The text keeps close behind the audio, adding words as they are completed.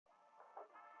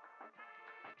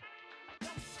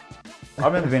I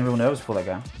remember being real nervous before that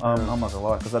game. I'm not gonna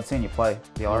lie, because I'd seen you play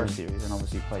the Irish series and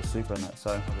obviously you play Super in that.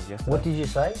 So it was yesterday. What did you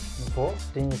say before?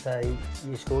 Didn't you say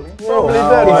you scored him? Probably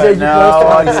no, did. He said you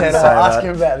I first didn't say ask that.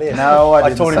 him about this. No, I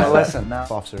didn't taught him say a that. lesson. No.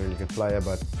 Faf's a really good player,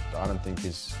 but I don't think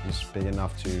he's big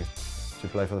enough to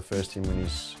play for the first team when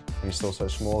he's still so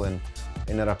small, and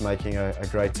ended up making a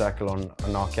great tackle on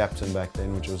our captain back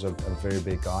then, which was a very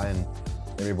big guy, and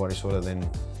everybody sort of then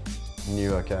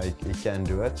knew, okay, he can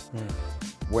do it.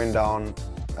 Went down,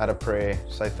 had a prayer,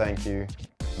 say thank you.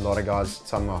 A lot of guys,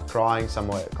 some are crying,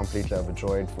 some are completely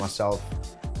overjoyed. For myself,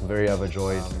 very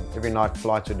overjoyed. Every night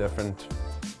fly to Durban,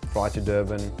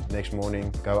 next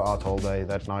morning, go out all day,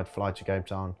 that night fly to Cape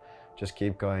Town, just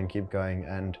keep going,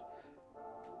 and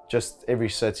just every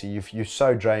city, you're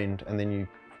so drained, and then you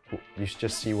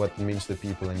just see what it means to the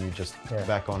people, and you just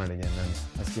back on it again. And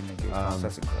That's giving me goosebumps.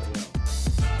 That's incredible.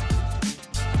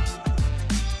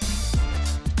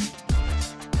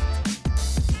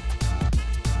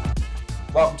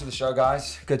 Welcome to the show,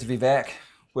 guys. Good to be back.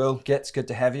 Will, Gits, good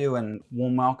to have you, and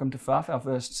warm welcome to Faf, our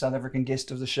first South African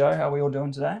guest of the show. How are we all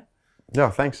doing today? yeah,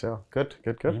 thanks. Yeah, good.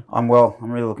 I'm well.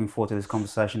 I'm really looking forward to this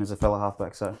conversation as a fellow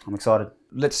halfback, so I'm excited.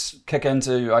 Let's kick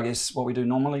into, I guess, what we do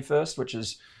normally first, which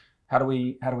is how do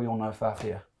we all know Faf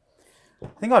here? I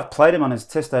think I've played him on his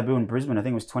test debut in Brisbane. I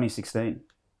think it was 2016.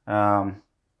 I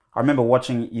remember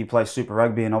watching you play Super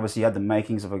Rugby, and obviously you had the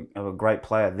makings of a great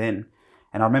player then.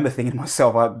 And I remember thinking to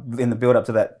myself, in the build-up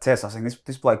to that test, I was thinking,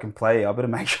 this bloke can play. I better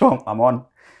make sure I'm on.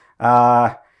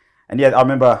 And yeah, I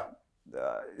remember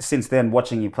since then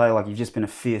watching you play, like you've just been a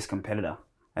fierce competitor.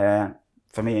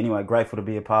 For me, anyway, grateful to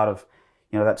be a part of,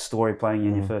 that story playing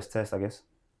you in your first test, I guess.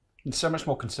 It's so much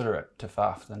more considerate to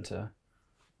Faf than to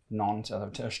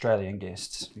to Australian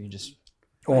guests. You just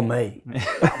Or me.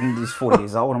 He's 40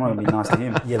 years old. I'm not going to be nice to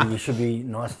him. Yeah, but you should be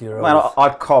nice to your Man, elders. I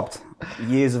copped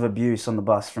years of abuse on the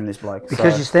bus from this bloke.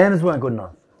 Because your standards weren't good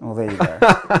enough. Well, there you go.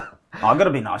 I've got to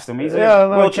be nice to him. He's a Yeah, no,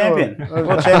 world sure. champion.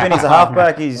 World champion. He's a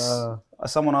halfback. He's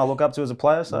someone I look up to as a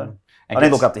player. So I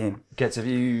did look up to him. Gets, have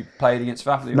you played against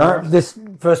Faf? No, this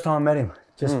first time I met him,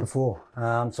 just before.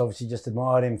 So obviously just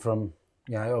admired him from,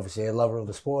 obviously a lover of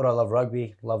the sport. I love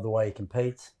rugby, love the way he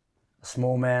competes. A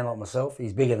small man like myself.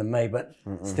 He's bigger than me, but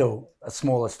still a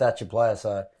smaller stature player.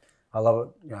 So I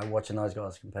love it, watching those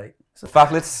guys compete. So Faf,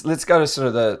 let's go to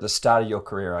sort of the start of your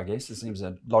career, I guess. It seems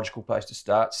a logical place to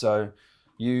start. So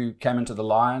you came into the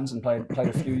Lions and played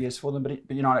a few years for them, but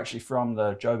you're not actually from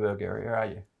the Joburg area, are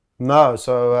you? No,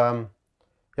 so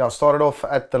I started off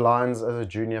at the Lions as a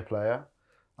junior player,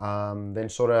 then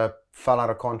sort of fell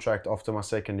out of contract after my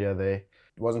second year there.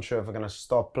 Wasn't sure if I'm going to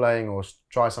stop playing or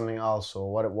try something else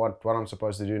or what I'm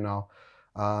supposed to do now.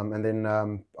 And then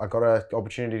I got an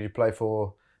opportunity to play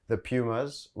for the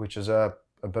Pumas, which is a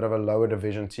bit of a lower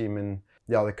division team. And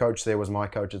the coach there was my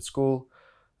coach at school.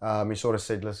 He sort of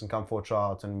said, listen, come for a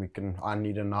tryout, and I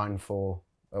need a 9 for,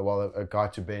 a guy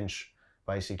to bench,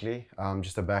 basically,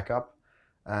 just a backup.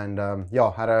 And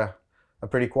had a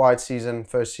pretty quiet season,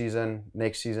 first season.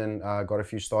 Next season, got a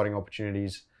few starting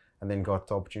opportunities, and then got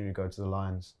the opportunity to go to the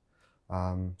Lions.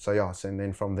 So and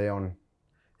then from there on,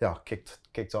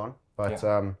 kicked on. But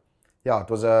it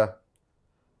was I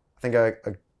think a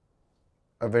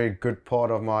very good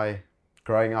part of my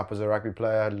growing up as a rugby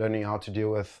player, learning how to deal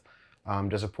with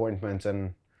disappointment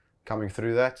and coming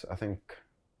through that. I think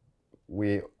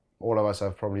all of us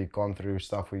have probably gone through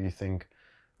stuff where you think,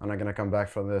 I'm not going to come back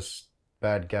from this,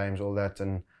 bad games, all that,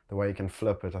 and the way you can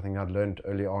flip it. I think I'd learned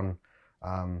early on.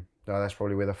 That's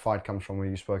probably where the fight comes from, where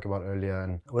you spoke about earlier.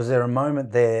 And Was there a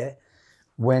moment there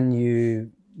when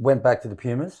you went back to the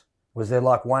Pumas? Was there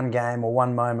like one game or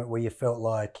one moment where you felt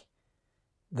like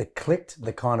that clicked,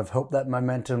 that kind of helped that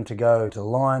momentum to go to the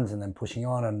Lions and then pushing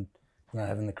on and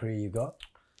having the career you got?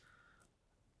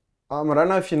 I don't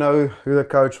know if you know who the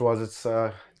coach was. It's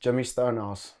Jimmy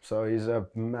Stonehouse. So he's a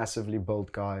massively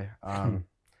built guy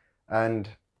and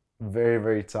very,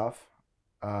 very tough.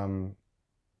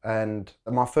 And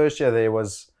my first year there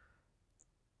was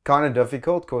kind of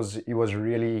difficult because he was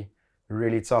really,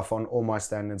 really tough on all my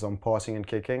standards on passing and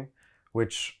kicking,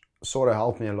 which sort of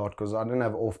helped me a lot because I didn't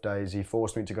have off days. He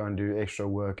forced me to go and do extra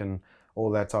work and all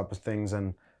that type of things.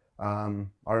 And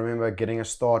I remember getting a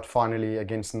start finally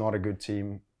against not a good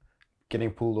team, getting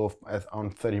pulled off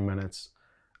on 30 minutes,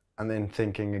 and then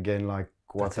thinking again, like,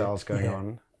 what the hell's going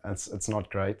on? It's not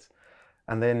great.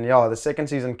 And then, the second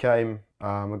season came.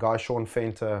 A guy, Sean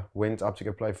Fenter, went up to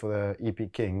go play for the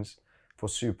EP Kings for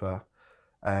Super.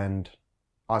 And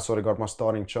I sort of got my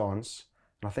starting chance.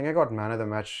 And I think I got man of the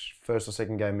match first or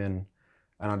second game in.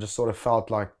 And I just sort of felt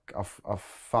like I've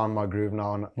found my groove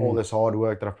now. And all this hard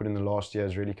work that I've put in the last year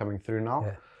is really coming through now.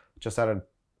 Yeah. Just had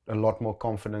a lot more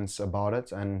confidence about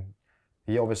it, and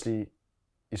he obviously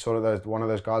he's sort of one of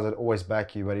those guys that always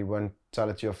back you, but he won't tell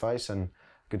it to your face, and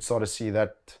could sort of see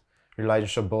that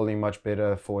relationship building much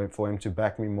better for him to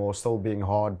back me more, still being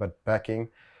hard but backing.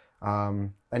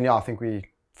 And yeah, I think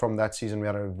from that season we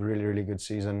had a really, really good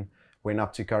season. Went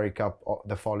up to Currie Cup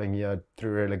the following year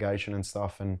through relegation and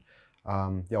stuff, and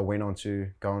yeah, went on to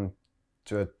go on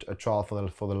to a trial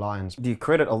for the Lions. Do you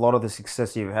credit a lot of the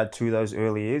success you've had to those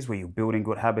early years where you're building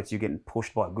good habits, you're getting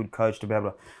pushed by a good coach to be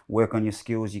able to work on your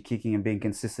skills, your kicking and being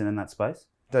consistent in that space?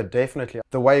 Definitely.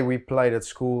 The way we played at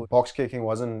school, box kicking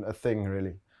wasn't a thing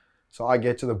really. So I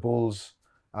get to the Bulls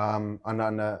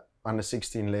under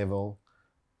 16 level.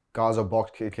 Guys are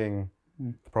box kicking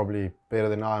probably better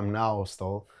than I am now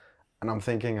still. And I'm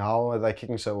thinking, how are they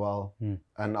kicking so well?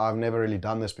 And I've never really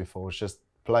done this before. It's just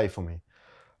play for me.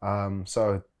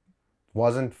 So it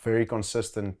wasn't very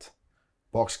consistent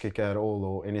box kicker at all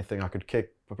or anything. I could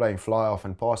kick, playing fly off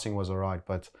and passing was all right,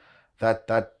 but that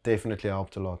definitely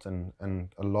helped a lot.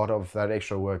 And a lot of that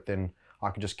extra work, then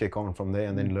I could just kick on from there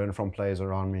and then learn from players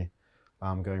around me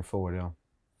going forward, yeah.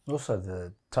 Also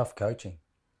the tough coaching.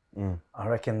 I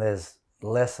reckon there's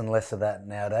less and less of that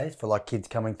nowadays for like kids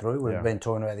coming through. We've been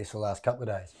talking about this for the last couple of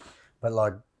days, but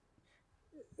like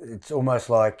it's almost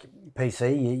like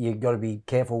PC. You've got to be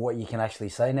careful what you can actually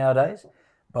say nowadays.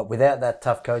 But without that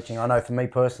tough coaching, I know for me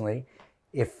personally,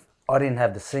 if I didn't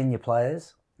have the senior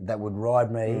players that would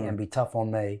ride me and be tough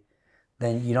on me,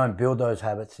 then you don't build those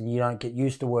habits and you don't get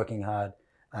used to working hard,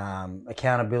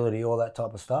 accountability, all that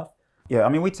type of stuff. Yeah, I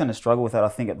mean, we tend to struggle with that, I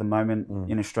think, at the moment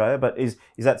in Australia. But is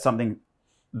that something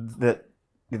that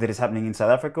is happening in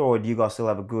South Africa, or do you guys still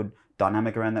have a good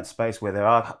dynamic around that space where there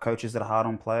are coaches that are hard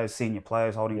on players, senior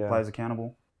players holding players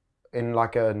accountable? In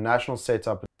like a national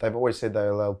setup, they've always said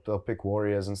they'll pick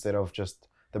warriors instead of just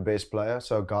the best player.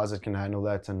 So guys that can handle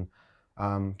that and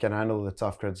can handle the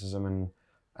tough criticism,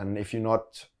 and if you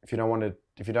don't want to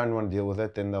deal with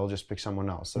it, then they'll just pick someone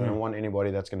else. So they don't want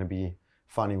anybody that's going to be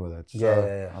funny with it. So,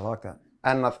 yeah, I like that.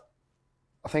 And I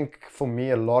think for me,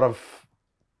 a lot of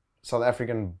South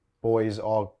African boys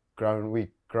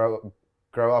grow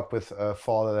up with a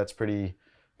father that's pretty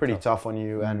tough on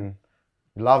you, and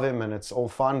you love him and it's all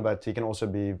fun, but he can also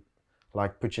be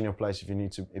like put you in your place if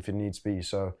it needs be.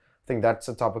 So I think that's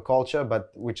a type of culture,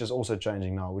 but which is also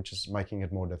changing now, which is making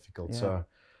it more difficult. So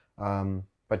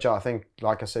but yeah, I think,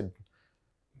 like I said,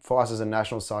 for us as a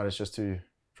national side, it's just to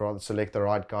rather select the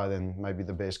right guy than maybe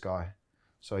the best guy.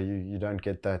 So you don't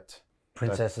get that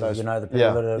princesses, those, the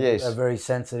people that are very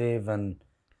sensitive and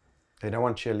they don't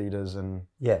want cheerleaders and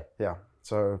yeah.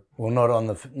 So well, not on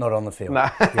the field. No.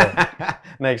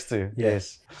 Next to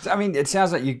yes. So, I mean, it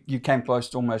sounds like you came close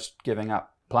to almost giving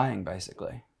up playing,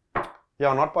 basically.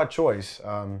 Yeah, not by choice.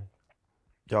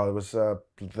 It was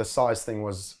the size thing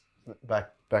was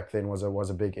back then was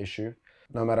a big issue.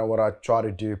 No matter what I try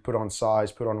to do, put on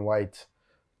size, put on weight,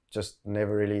 just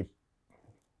never really.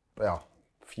 Yeah,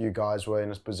 few guys were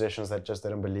in positions that just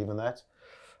didn't believe in that.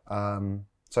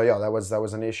 So yeah, that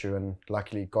was an issue, and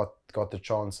luckily got the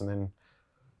chance, and then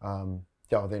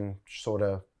then sort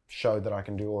of showed that I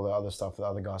can do all the other stuff that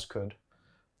other guys could.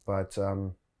 But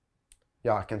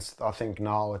yeah, I think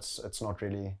now it's not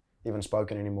really even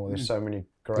spoken anymore. There's so many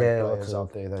great players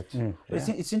out there that.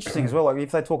 It's interesting as well. Like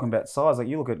if they're talking about size, like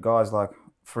you look at guys like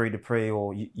Faf de Klerk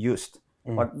or Just,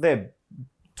 like they're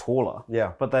taller,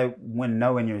 but they went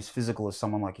nowhere near as physical as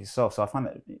someone like yourself. So I find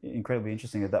that incredibly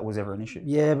interesting that was ever an issue.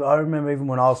 Yeah, but I remember even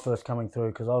when I was first coming through,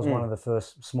 because I was one of the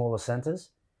first smaller centres.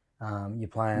 You're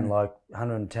playing like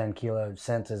 110 kilo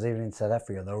centres, even in South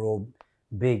Africa, they were all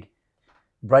big.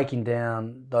 Breaking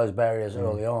down those barriers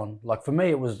early on, like for me,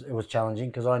 it was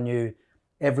challenging because I knew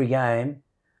every game,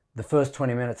 the first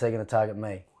 20 minutes they're going to target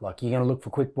me. Like you're going to look for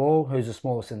quick ball, who's the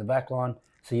smallest in the back line.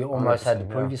 So you almost had to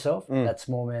prove yourself, that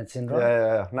small man syndrome.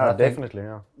 Yeah. No, definitely,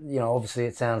 You know, obviously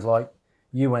it sounds like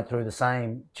you went through the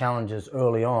same challenges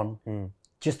early on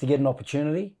just to get an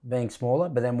opportunity, being smaller,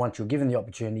 but then once you're given the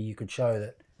opportunity, you could show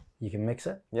that you can mix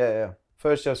it. Yeah.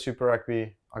 First year Super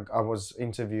Rugby, I was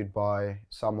interviewed by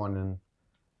someone and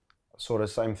sort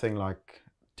of same thing, like,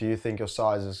 do you think your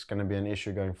size is going to be an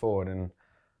issue going forward? And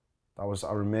I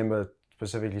remember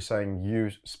specifically saying,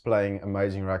 you playing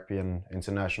amazing rugby and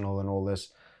international and all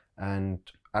this, and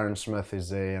Aaron Smith is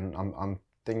there, and I'm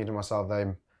thinking to myself, they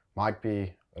might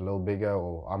be a little bigger,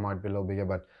 or I might be a little bigger,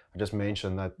 but I just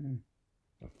mentioned that.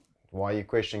 Why are you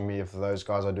questioning me if those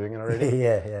guys are doing it already?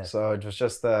 Yeah. So it was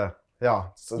just you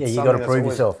got to prove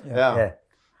yourself. Yeah.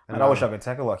 And I wish I could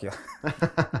tackle like you.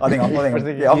 I think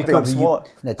I'm small.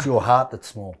 That's your heart that's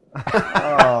small.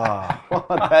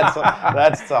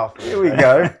 That's tough. Here we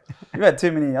go. You had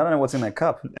too many. I don't know what's in that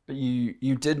cup. But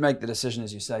you did make the decision,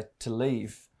 as you say, to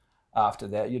leave after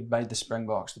that. You'd made the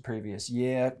Springboks the previous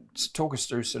year. Just talk us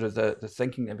through sort of the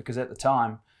thinking there, because at the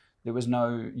time there was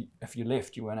no, if you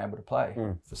left, you weren't able to play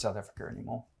for South Africa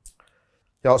anymore.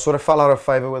 Yeah, I sort of fell out of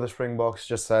favour with the Springboks,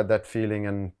 just had that feeling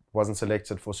and wasn't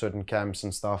selected for certain camps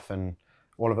and stuff. And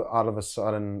all of it, out of a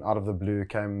sudden, out of the blue,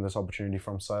 came this opportunity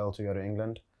from Sale to go to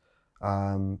England.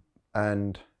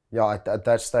 And yeah, at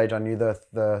that stage, I knew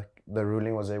that the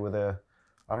ruling was there with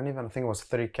I don't even think it was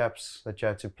 3 caps that you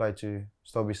had to play to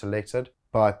still be selected.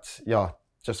 But yeah,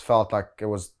 just felt like it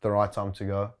was the right time to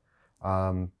go.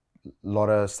 A lot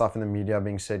of stuff in the media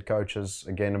being said, coaches,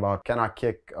 again, about can I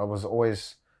kick? I was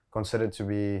always considered to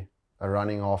be a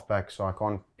running halfback, so I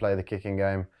can't play the kicking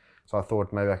game. So I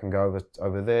thought maybe I can go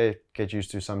over there, get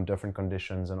used to some different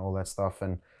conditions and all that stuff.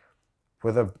 And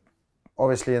with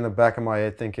obviously in the back of my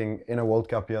head thinking, in a World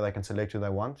Cup year, they can select who they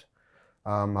want.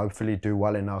 Hopefully do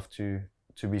well enough to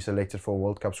be selected for a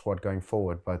World Cup squad going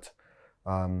forward. But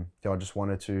yeah, I just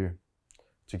wanted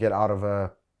to get out of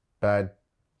a bad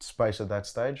space at that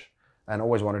stage, and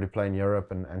always wanted to play in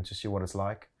Europe and to see what it's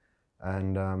like.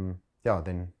 And yeah,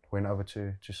 then went over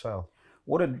to Sale.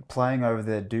 What did playing over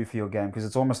there do for your game? Because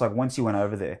it's almost like once you went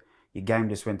over there, your game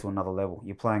just went to another level.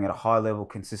 You're playing at a high level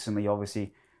consistently,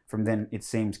 obviously. From then, it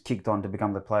seems, kicked on to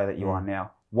become the player that you are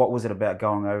now. What was it about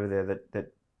going over there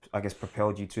that I guess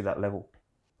propelled you to that level?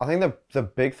 I think the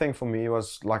big thing for me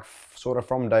was, like, sort of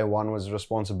from day one, was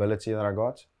responsibility that I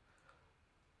got,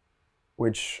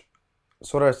 which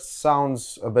sort of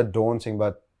sounds a bit daunting,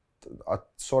 but I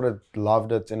sort of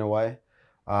loved it in a way.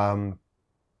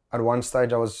 At one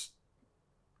stage I was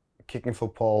kicking for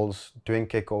poles, doing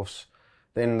kickoffs.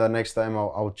 Then the next time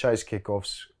I would chase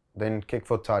kickoffs, then kick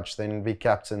for touch, then be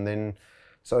captain. Then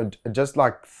so just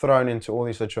like thrown into all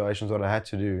these situations what I had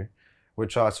to do,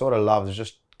 which I sort of loved.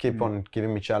 Just keep on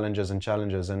giving me challenges. And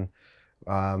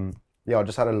yeah, I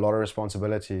just had a lot of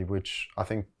responsibility, which I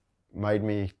think made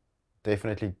me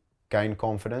definitely gain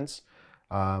confidence.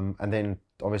 And then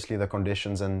obviously the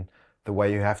conditions and the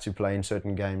way you have to play in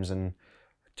certain games, and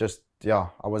just, yeah,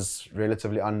 I was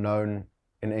relatively unknown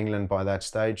in England by that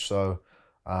stage, so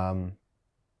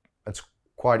it's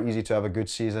quite easy to have a good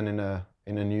season in a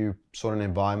new sort of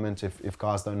environment if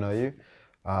guys don't know you.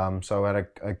 So I had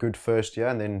a good first year,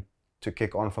 and then to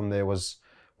kick on from there was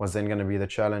then going to be the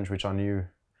challenge, which I knew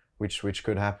which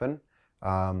could happen.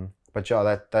 But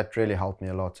yeah, that really helped me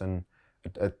a lot, and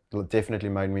it definitely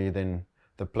made me then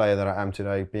the player that I am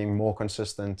today, being more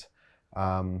consistent,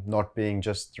 not being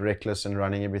just reckless and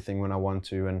running everything when I want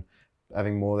to, and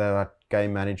having more that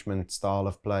game management style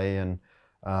of play. And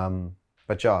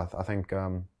but yeah, I think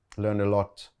learned a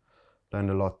lot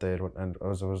there, and it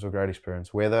was a great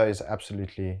experience. Weather is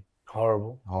absolutely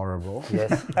horrible.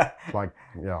 Yes. Like,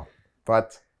 yeah,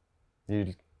 but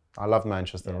I love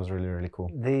Manchester. Yeah. It was really, really cool.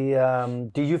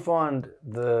 Do you find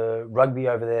the rugby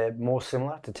over there more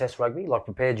similar to Test rugby? Like,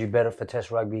 prepared you better for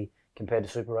Test rugby compared to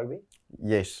Super Rugby?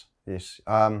 Yes.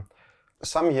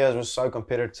 Some years was so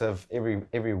competitive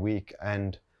every week,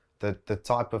 and the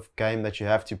type of game that you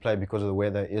have to play because of the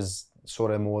weather is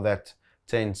sort of more that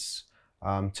tense,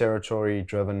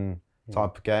 territory-driven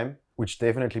type of game, which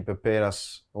definitely prepared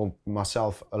us, or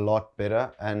myself, a lot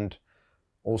better, and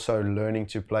also learning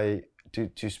to play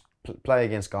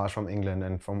against guys from England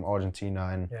and from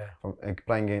Argentina, and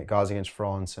playing guys against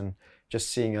France, and just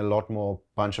seeing a lot more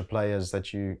bunch of players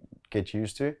that you get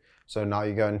used to. So now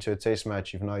you go into a test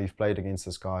match, you've played against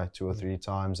this guy 2 or 3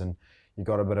 times, and you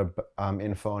got a bit of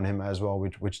info on him as well,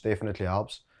 which definitely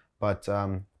helps. But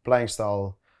playing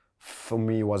style for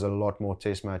me was a lot more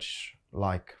test match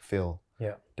like feel.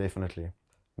 Yeah, definitely.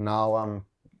 Now I'm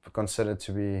considered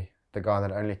to be the guy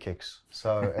that only kicks,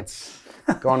 so it's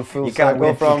gone full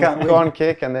circle from can't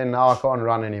kick, and then now I can't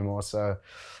run anymore. So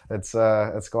it's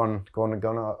gone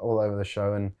all over the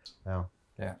show, and yeah.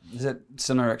 Yeah. Is it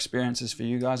similar experiences for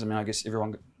you guys? I mean, I guess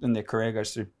everyone in their career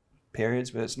goes through periods,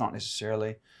 but it's not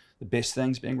necessarily the best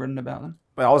things being written about them.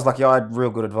 But I was lucky. I had real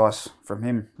good advice from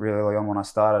him really early on when I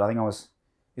started. I think it was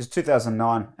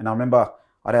 2009, and I remember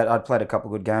I'd played a couple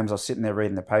of good games. I was sitting there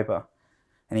reading the paper,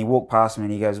 and he walked past me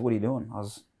and he goes, "What are you doing?" I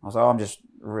was like, "Oh, I'm just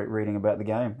reading about the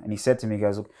game." And he said to me, he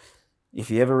goes, "Look, if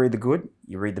you ever read the good,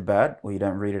 you read the bad, or you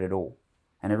don't read it at all."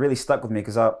 And it really stuck with me,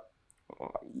 because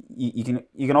you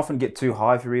can often get too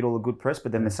high if you read all the good press,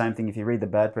 but then the same thing, if you read the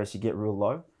bad press, you get real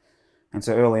low. And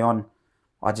so early on,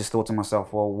 I just thought to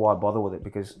myself, well, why bother with it?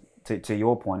 Because to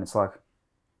your point, it's like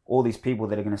all these people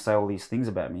that are going to say all these things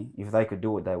about me, if they could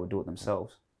do it, they would do it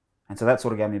themselves. And so that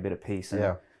sort of gave me a bit of peace. And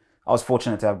yeah, I was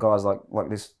fortunate to have guys like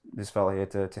this fella here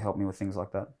to help me with things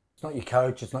like that. It's not your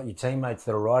coach, it's not your teammates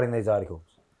that are writing these articles.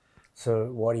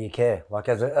 So why do you care? Like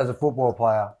as a football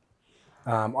player,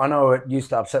 I know it used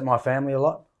to upset my family a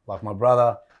lot. Like my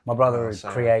brother would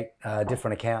create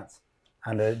different accounts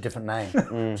under a different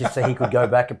name just so he could go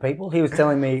back at people. He was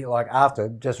telling me like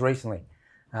just recently,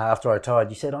 after I retired,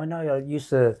 he said, I know I used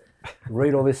to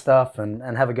read all this stuff and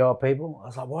have a go at people. I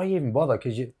was like, why you even bother?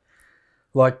 Because it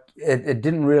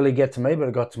didn't really get to me, but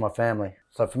it got to my family.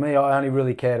 So for me, I only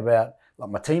really cared about like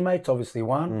my teammates, obviously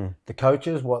the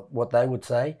coaches, what they would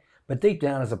say. But deep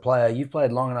down as a player, you've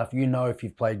played long enough, you know if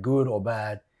you've played good or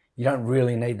bad. You don't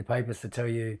really need the papers to tell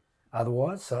you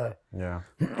otherwise. So Yeah.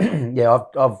 yeah,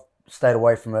 I've stayed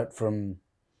away from it from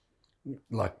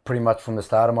like pretty much from the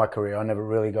start of my career. I never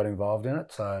really got involved in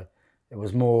it. So it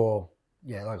was more,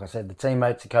 yeah, like I said, the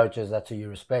teammates, the coaches, that's who you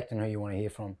respect and who you want to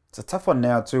hear from. It's a tough one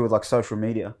now too with like social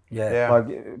media. Yeah.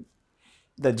 Like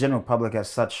the general public has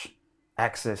such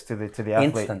access to the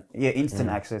athlete. Instant. Yeah, instant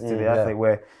access to the athlete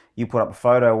where you put up a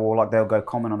photo or like they'll go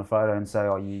comment on a photo and say,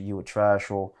 oh, you were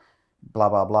trash or blah,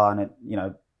 blah, blah. And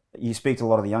you speak to a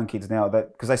lot of the young kids now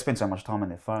that because they spend so much time on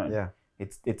their phone. Yeah.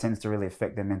 It tends to really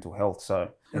affect their mental health.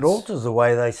 So it alters the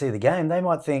way they see the game. They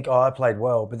might think, oh, I played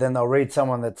well, but then they'll read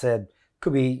someone that said,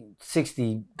 could be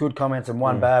 60 good comments and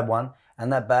one bad one.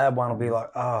 And that bad one will be like,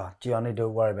 oh, gee, I need to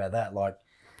worry about that. Like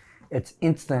it's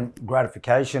instant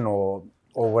gratification or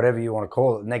whatever you want to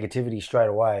call it, negativity straight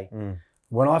away.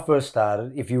 When I first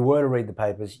started, if you were to read the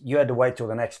papers, you had to wait till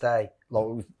the next day.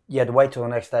 Like you had to wait till the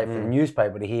next day for the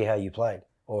newspaper to hear how you played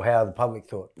or how the public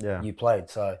thought you played.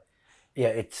 So, yeah,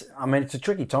 it's a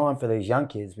tricky time for these young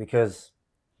kids because,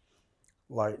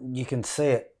 like, you can see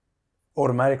it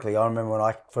automatically. I remember when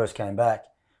I first came back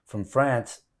from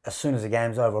France, as soon as the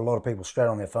game's over, a lot of people straight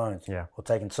on their phones or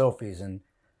taking selfies. And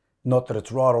not that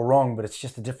it's right or wrong, but it's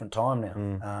just a different time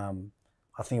now.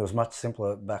 I think it was much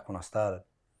simpler back when I started.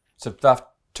 So, Faf,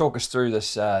 talk us through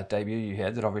this debut you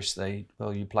had that obviously,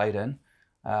 you played in.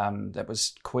 That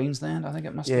was Queensland, I think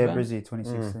it must have been. Yeah, Brizzy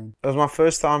 2016. It was my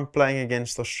first time playing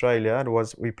against Australia.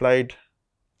 We played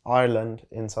Ireland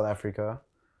in South Africa.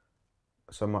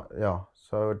 So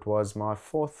it was my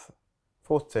fourth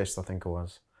test, I think it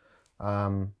was.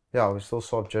 We still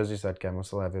swapped jerseys that game. I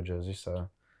still have your jersey, so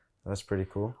that's pretty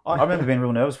cool. I remember being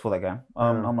real nervous for that game.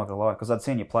 I'm not gonna lie, because I'd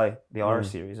seen you play the Irish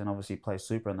series and obviously play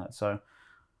Super in that. So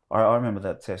I remember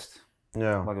that test.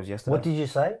 Yeah, like it was yesterday. What did you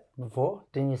say before?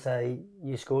 Didn't you say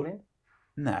you scored him?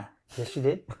 No. Yes, you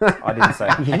did. I didn't say.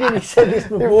 You did. He said this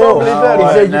before. Probably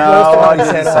did. He said I you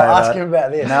didn't say ask him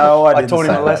about this. No, I didn't. I taught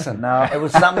him say a lesson. That. No, it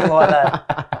was something like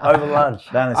that over lunch.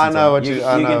 I know what you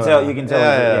can tell. You can tell.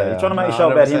 Yeah. You're trying to make a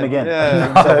show about him again.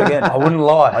 Yeah. I wouldn't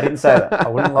lie. I didn't say that. I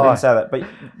wouldn't lie. I didn't say that. But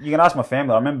you can ask my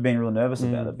family. I remember being real nervous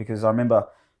about it because I remember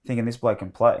thinking this bloke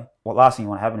can play. Well, last thing you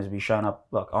want to happen is be showing up.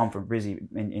 Look, I'm from Brizzy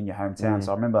in your hometown,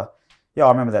 so I remember. Yeah,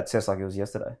 I remember that test like it was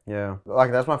yesterday. Yeah,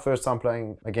 like that's my first time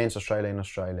playing against Australia in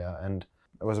Australia, and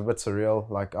it was a bit surreal.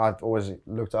 Like I've always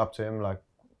looked up to him. Like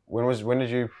when did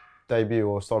you debut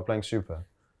or start playing Super?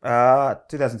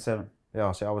 2007.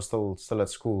 Yeah, see, I was still at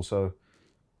school, so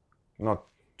not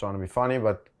trying to be funny,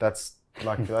 but that's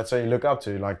how you look up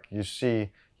to. Like you see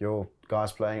your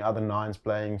guys playing, other nines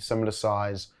playing similar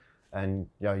size, and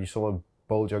you sort of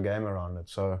build your game around it.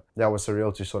 So that was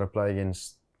surreal to sort of play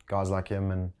against guys like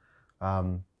him and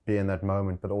be in that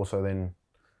moment, but also then,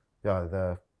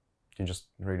 you just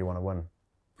really want to win.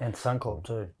 And Suncorp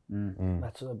too.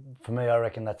 That's for me. I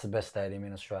reckon that's the best stadium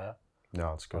in Australia.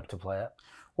 Yeah, it's good to play at.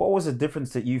 What was the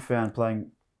difference that you found playing,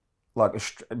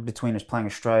 between us playing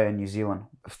Australia and New Zealand?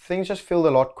 Things just feel a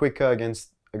lot quicker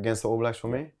against the All Blacks for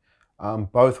me,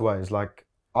 both ways. Like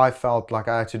I felt like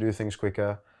I had to do things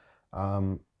quicker,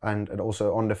 and it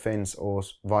also on defense or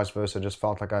vice versa. Just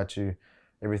felt like I had to.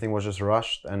 Everything was just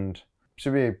rushed. And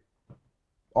to be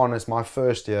honest, my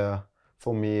first year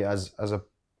for me as a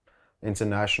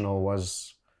international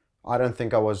was, I don't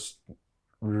think I was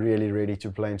really ready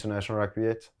to play international rugby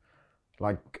yet.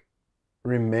 Like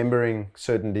remembering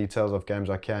certain details of games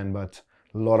I can, but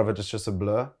a lot of it is just a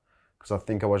blur because I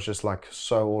think I was just like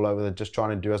so all over it, just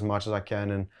trying to do as much as I can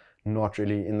and not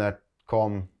really in that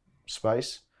calm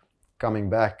space. Coming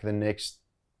back the next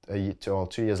 2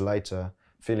 years later,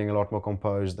 feeling a lot more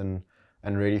composed and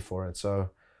ready for it.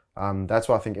 So that's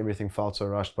why I think everything felt so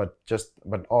rushed. But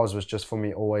Oz was just for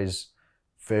me always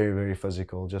very, very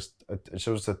physical. It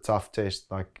was a tough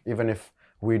test. Like even if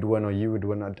we'd win or you would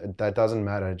win, that doesn't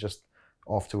matter. Just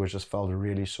afterwards, just felt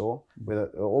really sore. The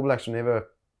All Blacks were never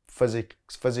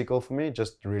physical for me.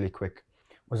 Just really quick.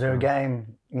 Was there a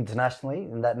game internationally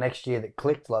in that next year that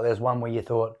clicked? Like there's one where you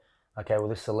thought, okay, well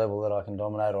this is a level that I can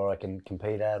dominate or I can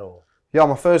compete at, or Yeah,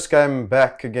 my first game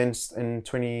back in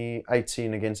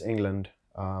 2018 against England.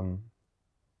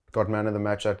 Got man of the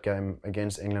match that game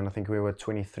against England. I think we were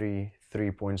 3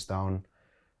 points down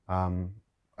at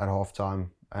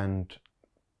halftime and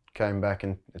came back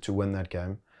to win that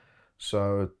game.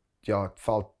 So yeah, it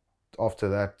felt after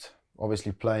that,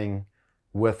 obviously playing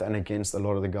with and against a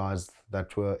lot of the guys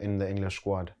that were in the English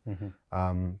squad.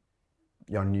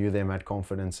 Yeah, I knew them, had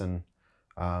confidence, and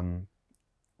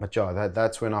but yeah,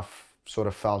 that's when I sort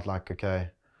of felt like, okay,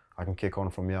 I can kick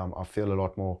on from here. I feel a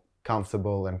lot more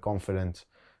comfortable and confident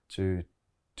to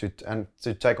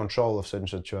take control of certain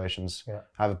situations. Yeah.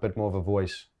 Have a bit more of a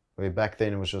voice. Where back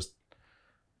then it was just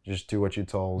do what you're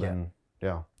told, and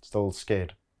yeah, still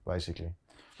scared basically.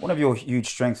 One of your huge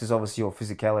strengths is obviously your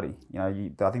physicality. You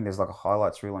know, I think there's like a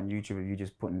highlights reel on YouTube of you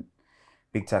just putting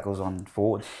big tackles on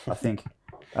forwards, I think.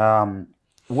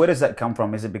 Where does that come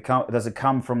from? Does it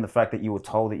come from the fact that you were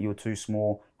told that you were too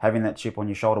small, having that chip on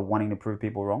your shoulder, wanting to prove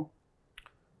people wrong?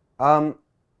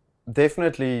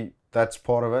 Definitely that's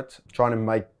part of it. Trying to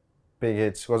make big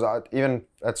hits. Because even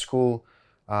at school,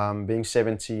 being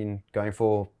 17, going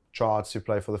for tryouts to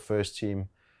play for the first team,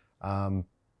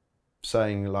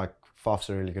 saying like Faf's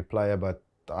a really good player, but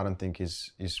I don't think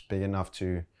he's big enough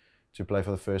to play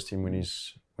for the first team when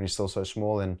he's still so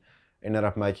small, and ended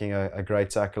up making a great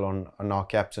tackle on our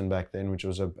captain back then, which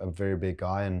was a very big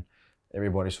guy, and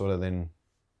everybody sort of then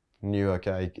knew,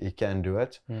 okay, he can do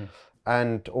it.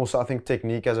 And also I think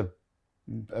technique has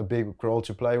a big role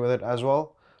to play with it as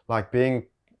well. Like you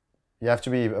have to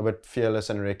be a bit fearless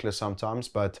and reckless sometimes,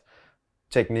 but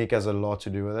technique has a lot to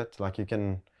do with it. Like you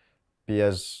can be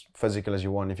as physical as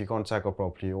you want. If you can't tackle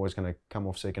properly, you're always going to come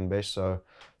off second best. So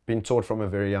been taught from a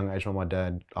very young age by my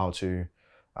dad how to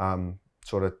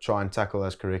sort of try and tackle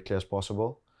as correctly as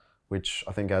possible, which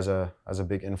I think has a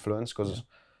big influence, because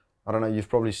I don't know, you've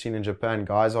probably seen in Japan,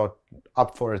 guys are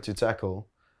up for it to tackle,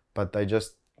 but they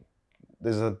just,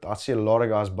 I see a lot of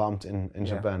guys bumped in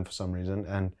Japan for some reason,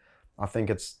 and I think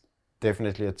it's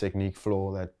definitely a technique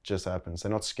flaw that just happens.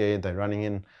 They're not scared, they're running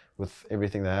in with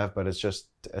everything they have, but it's just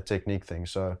a technique thing.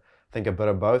 So I think a bit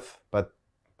of both, but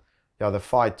yeah, the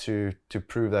fight to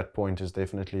prove that point is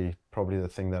definitely probably the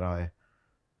thing that I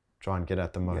try and get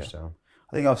at the most. Yeah.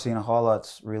 I think I've seen a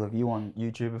highlights reel of you on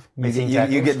YouTube.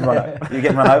 You getting run over.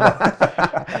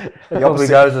 It probably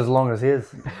goes as long as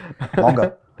his.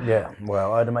 Longer. Yeah,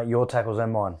 well, I had to make your tackles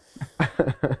and mine.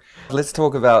 Let's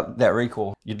talk about that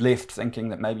recall. You'd left thinking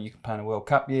that maybe you could play in a World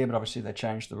Cup year, but obviously they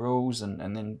changed the rules, and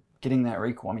then getting that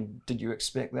recall, I mean, did you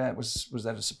expect that? Was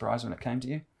that a surprise when it came to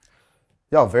you?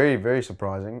 Yeah, very, very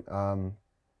surprising.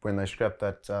 When they scrapped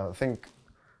that, I think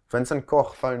Vincent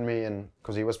Koch phoned me, and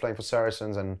because he was playing for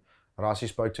Saracens, and Rassie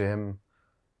spoke to him,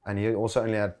 and he also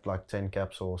only had like 10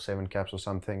 caps or 7 caps or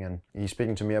something, and he's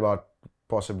speaking to me about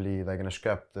possibly they're going to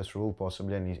scrap this rule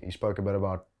possibly, and he spoke a bit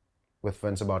with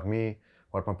Vince about me,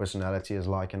 what my personality is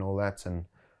like and all that, and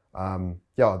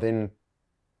then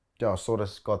I sort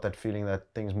of got that feeling that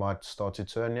things might start to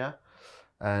turn,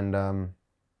 and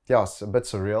it's a bit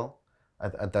surreal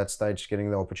at that stage, getting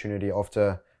the opportunity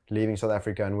after leaving South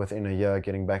Africa and within a year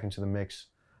getting back into the mix.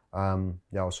 It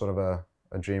was sort of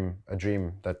a dream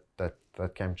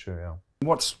that came true. Yeah.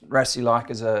 What's Rassie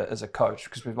like as a coach?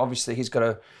 Because obviously he's got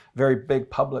a very big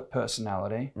public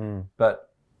personality, but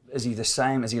is he the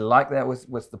same? Is he like that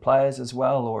with the players as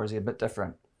well, or is he a bit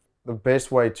different? The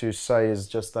best way to say is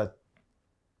just that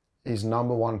his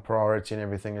number one priority and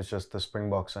everything is just the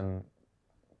Springboks and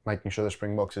making sure the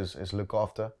Springboks is looked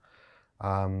after.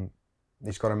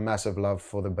 He's got a massive love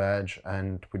for the badge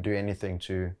and would do anything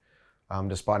to,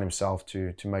 despite himself,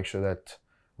 to make sure that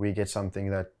we get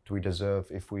something that we deserve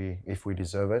if we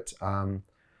deserve it.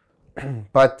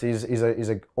 But he's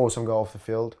an awesome guy off the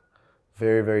field.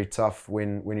 Very, very tough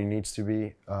when he needs to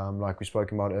be, like we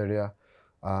spoke about earlier.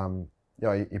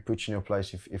 He puts you in your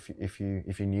place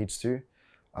if he needs to.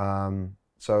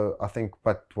 So I think,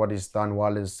 but what he's done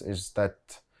well is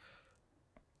that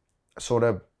sort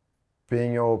of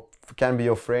can be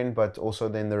your friend, but also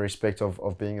then the respect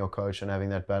of being your coach and having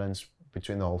that balance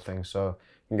between the whole thing. So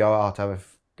you can go out,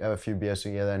 have a few beers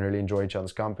together and really enjoy each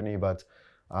other's company, but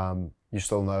you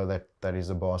still know that he's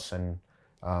the boss, and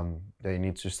that you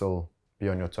need to still be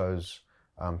on your toes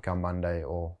come Monday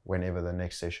or whenever the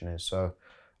next session is. So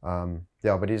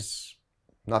but he's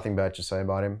nothing bad to say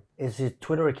about him. Is his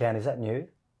Twitter account, is that new?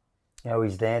 You know,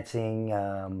 he's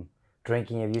dancing,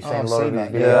 drinking. Have you seen a lot of his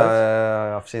videos?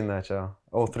 Yeah, I've seen that,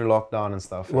 all through lockdown and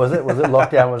stuff. Was it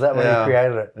lockdown? Was that when he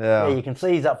created it? Yeah, you can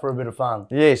see he's up for a bit of fun.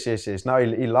 Yes. No,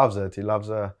 he loves it. He loves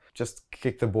just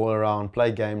kick the ball around,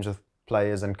 play games with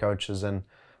players and coaches and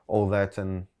all that.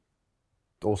 And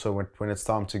also when it's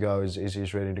time to go, is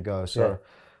he's ready to go. So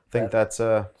I think that's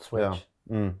switch.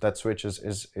 That switch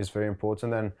is very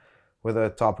important. And with the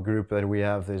type of group that we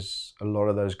have, there's a lot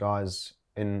of those guys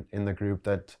in the group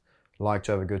that like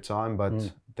to have a good time,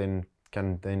 but then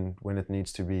when it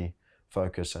needs to be,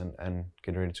 focus and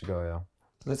get ready to go. Yeah.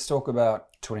 Let's talk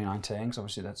about 2019, because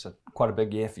obviously that's quite a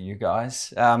big year for you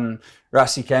guys.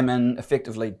 Rassie came in,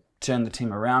 effectively turned the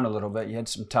team around a little bit. You had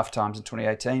some tough times in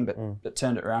 2018, but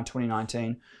turned it around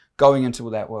 2019. Going into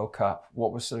that World Cup,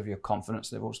 what was sort of your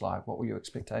confidence levels like? What were your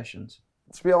expectations?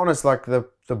 To be honest, like the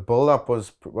build up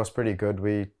was pretty good.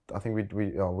 I think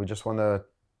we just won the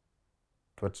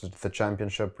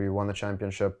championship. We won the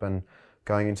championship, and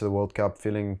going into the World Cup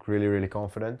feeling really, really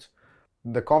confident.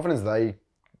 The confidence they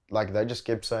just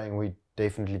kept saying, we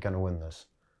definitely gonna win this.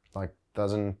 Like,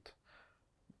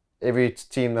 every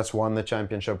team that's won the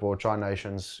championship or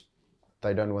Tri-Nations,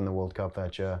 they don't win the World Cup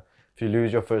that year. If you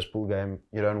lose your first pool game,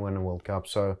 you don't win the World Cup.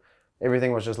 So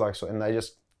everything was just like so, and they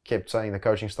just kept saying, the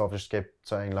coaching staff just kept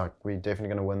saying, like, we're definitely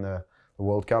gonna win the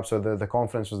World Cup. So the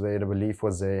confidence was there, the belief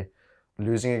was there.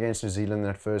 Losing against New Zealand in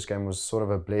that first game was sort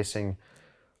of a blessing,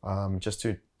 just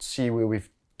to see where we've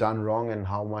done wrong and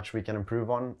how much we can improve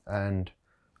on. And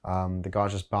the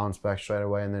guys just bounced back straight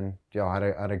away, and then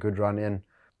had a good run in.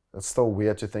 It's still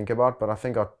weird to think about, but I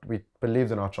think we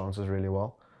believed in our chances really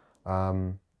well,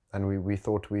 and we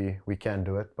thought we can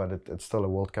do it. But it's still a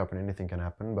World Cup and anything can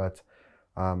happen. But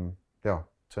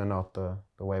turned out the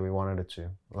way we wanted it to,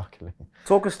 luckily.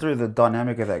 Talk us through the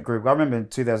dynamic of that group. I remember in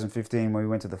 2015 when we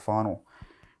went to the final,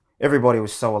 everybody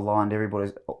was so aligned,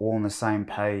 everybody's all on the same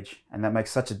page, and that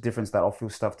makes such a difference, that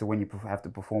off-field stuff, to when you have to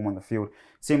perform on the field. It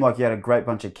seemed like you had a great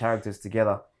bunch of characters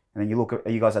together, and then you look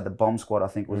at, you guys had the bomb squad, I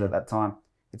think was at that time.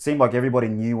 It seemed like everybody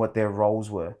knew what their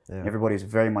roles were. Yeah. Everybody was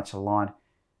very much aligned.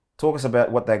 Talk us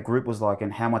about what that group was like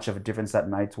and how much of a difference that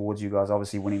made towards you guys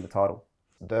obviously winning the title.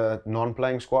 The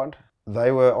non-playing squad,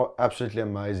 they were absolutely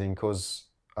amazing because,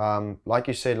 like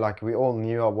you said, like we all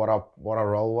knew what our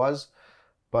role was,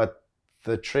 but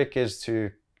the trick is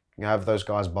to have those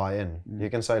guys buy in. You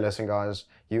can say, listen guys,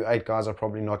 you 8 guys are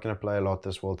probably not going to play a lot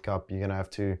this World Cup. You're going to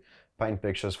have to paint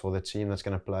pictures for the team that's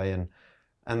going to play,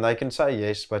 and they can say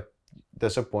yes, but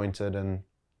disappointed, and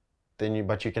then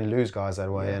but you can lose guys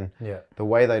that way. And the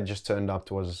way they just turned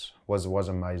up was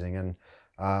amazing.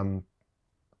 And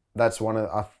that's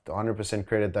 100%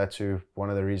 credit that to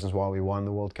one of the reasons why we won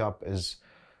the World Cup, is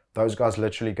those guys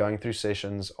literally going through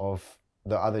sessions of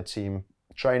the other team,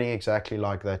 training exactly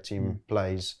like that team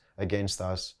plays against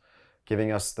us,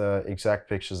 giving us the exact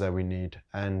pictures that we need,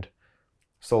 and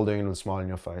still doing it with a smile on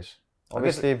your face.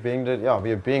 Obviously,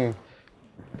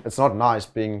 it's not nice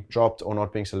being dropped or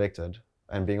not being selected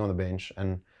and being on the bench,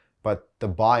 but the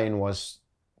buy-in was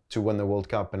to win the World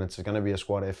Cup, and it's going to be a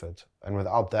squad effort. And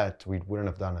without that, we wouldn't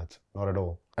have done it, not at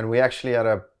all. And we actually had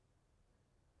a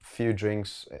few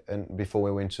drinks before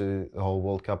we went to the whole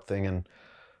World Cup thing, and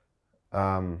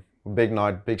big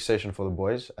night, big session for the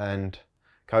boys, and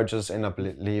coaches end up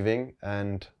leaving,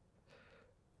 and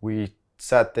we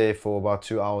sat there for about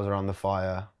 2 hours around the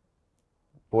fire.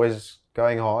 Boys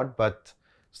going hard, but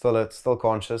still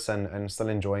conscious and still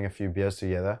enjoying a few beers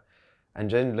together, and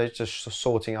then let's just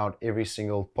sorting out every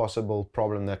single possible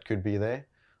problem that could be there.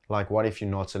 Like, what if you're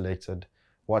not selected?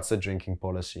 What's the drinking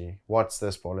policy? What's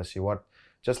this policy?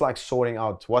 Just like sorting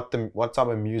out what type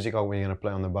of music are we going to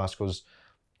play on the bus, because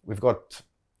we've got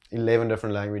 11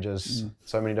 different languages,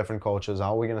 so many different cultures.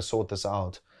 How are we going to sort this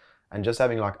out? And just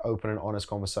having like open and honest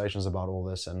conversations about all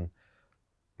this. And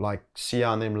like, Sia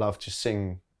and them love to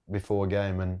sing before a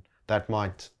game, and that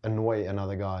might annoy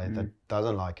another guy that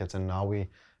doesn't like it. And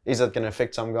is it going to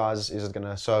affect some guys?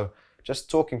 So just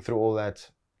talking through all that,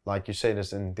 like you said,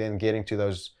 and then getting to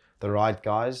the right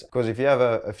guys. Because if you have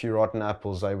a few rotten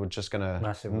apples, they were just going to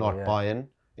not buy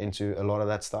into a lot of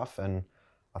that stuff. And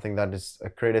I think that is a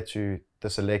credit to the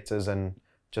selectors and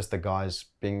just the guys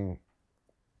being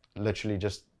literally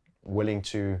just willing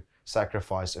to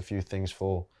sacrifice a few things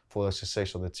for the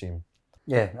success of the team.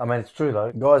 Yeah, I mean, it's true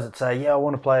though. Guys that say, I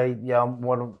want to play, I'm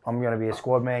going to be a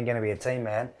squad man, going to be a team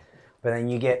man, but then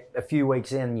you get a few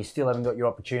weeks in and you still haven't got your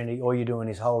opportunity, all you're doing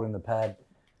is holding the pad.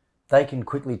 They can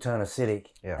quickly turn acidic,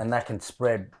 and that can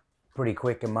spread pretty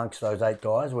quick amongst those 8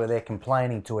 guys where they're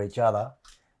complaining to each other,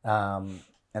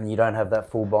 and you don't have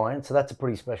that full buy-in. So that's a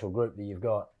pretty special group that you've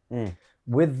got.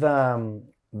 With the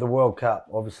World Cup,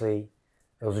 obviously,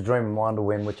 it was a dream of mine to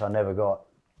win, which I never got.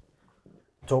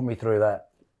 Talk me through that.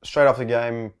 Straight off the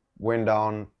game, went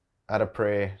down, had a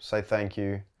prayer, say thank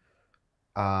you,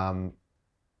 ran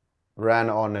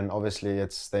on, and obviously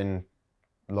it's then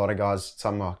a lot of guys,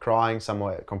 some are crying, some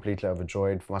are completely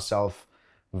overjoyed. For myself,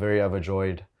 very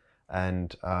overjoyed,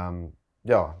 and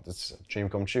yeah, it's a dream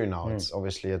come true now. It's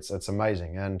obviously it's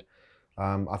amazing, and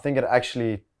I think it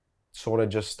actually sort of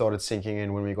just started sinking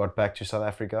in when we got back to South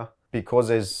Africa, because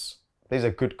there's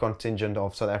a good contingent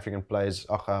of South African players,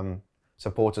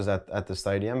 supporters at the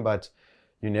stadium, but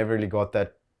you never really got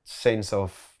that sense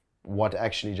of what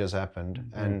actually just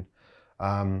happened. And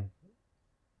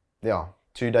yeah,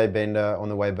 2-day bender on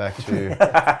the way back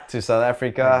to South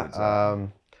Africa,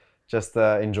 just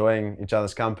enjoying each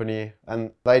other's company.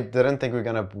 And they didn't think we were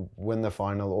going to win the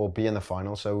final or be in the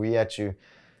final, so we had to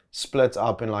split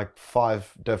up in like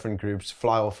 5 different groups,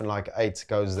 fly off, and like 8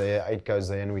 goes there,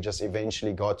 and we just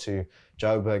eventually got to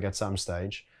Joburg at some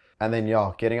stage. And then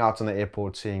yeah, getting out on the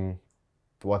airport, seeing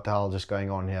what the hell just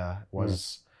going on here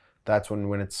was, that's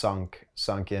when it sunk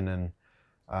in. And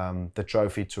the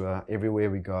trophy tour, everywhere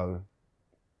we go,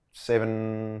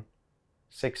 6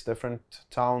 different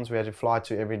towns we had to fly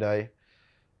to every day.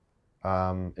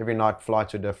 Every night fly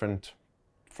to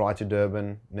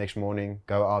Durban, next morning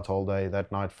go out all day,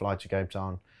 that night fly to Cape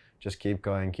Town, just keep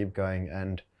going,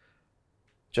 and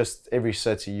just every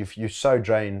city you're so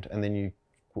drained, and then you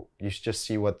just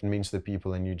see what it means to the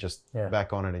people, and you just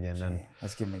back on it again. And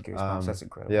that's giving me goosebumps. That's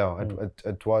incredible. Yeah,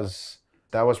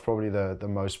 that was probably the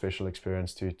most special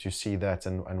experience, to see that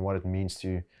and what it means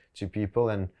to people.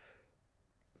 And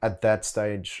at that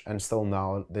stage, and still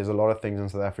now, there's a lot of things in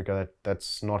South Africa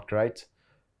that's not great,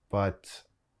 but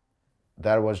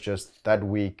that was just, that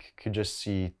week could just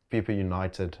see people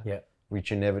united,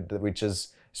 which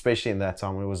is, especially in that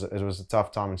time, it was a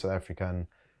tough time in South Africa, and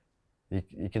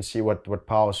you can see what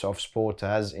power of sport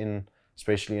has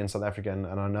especially in South Africa, and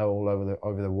I know all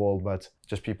over the world, but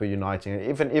just people uniting.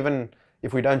 Even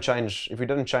if we didn't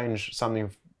change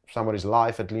somebody's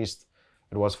life, at least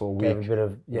it was for a week. Gave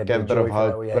a bit of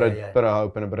hope, bit of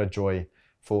hope and a bit of joy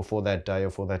for that day, or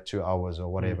for that 2 hours,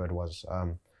 or whatever it was.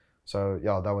 So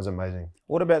yeah, that was amazing.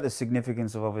 What about the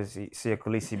significance of obviously Siya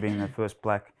Kolisi being the first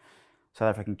black South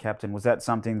African captain? Was that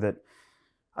something that,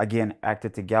 again,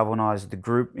 acted to galvanise the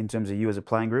group in terms of you as a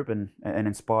playing group, and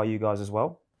inspire you guys as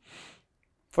well?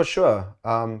 For sure,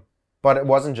 but it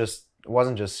wasn't just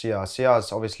Siya.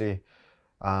 Siya's obviously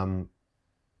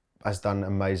has done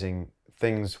amazing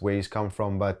things where he's come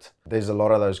from, but there's a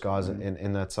lot of those guys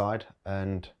in that side,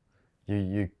 and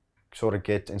you sort of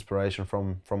get inspiration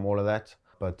from all of that.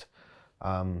 But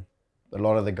a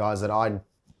lot of the guys that I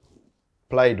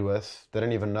played with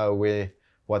didn't even know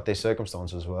what their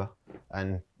circumstances were,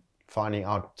 and finding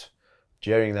out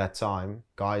during that time,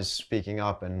 guys speaking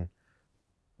up, and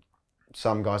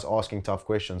some guys asking tough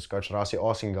questions. Coach Rassie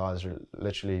asking guys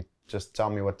literally, just tell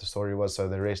me what the story was so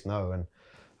the rest know. And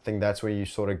I think that's where you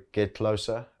sort of get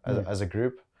closer as a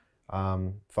group.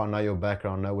 If I know your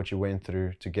background, know what you went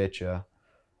through to get you,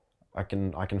 I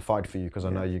can fight for you, because I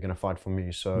know you're going to fight for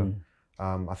me. So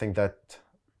I think that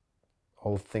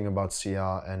whole thing about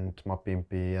Siya and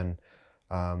Mapimpi, and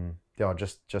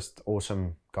just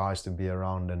awesome guys to be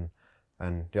around, and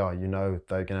yeah, you know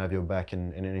they're going to have your back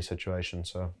in any situation.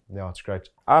 So yeah, it's great.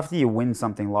 After you win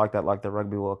something like that, like the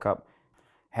Rugby World Cup,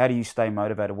 how do you stay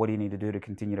motivated? What do you need to do to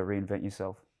continue to reinvent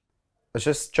yourself? It's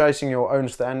just chasing your own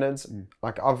standards.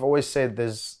 Like I've always said,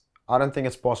 I don't think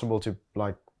it's possible to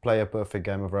like play a perfect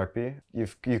game of rugby.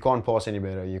 You can't pass any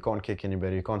better, you can't kick any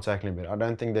better, you can't tackle any better. I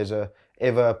don't think there's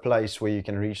ever a place where you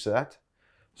can reach that.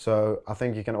 So I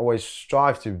think you can always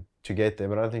strive to get there,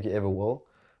 but I don't think you ever will.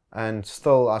 And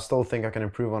I still think I can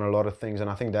improve on a lot of things, and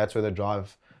I think that's where the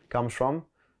drive comes from.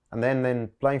 And then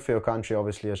playing for your country,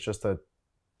 obviously, is just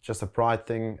a pride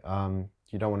thing.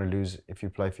 You don't want to lose if you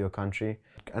play for your country.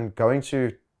 And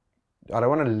I don't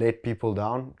want to let people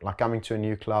down, like coming to a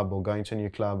new club or going to a new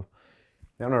club.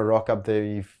 You don't want to rock up there,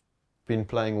 you've been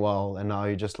playing well, and now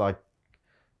you're just like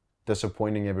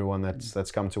disappointing everyone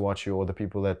that's come to watch you, or the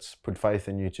people that's put faith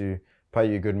in you to pay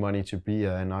you good money to be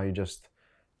here, and now you're just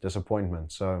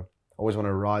disappointment. So I always want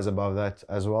to rise above that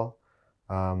as well.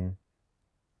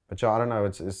 But yeah, I don't know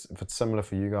if it's similar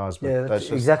for you guys. But that's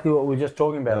just exactly what we were just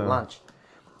talking about at lunch.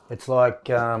 It's like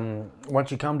once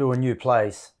you come to a new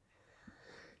place,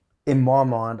 in my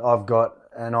mind, I've got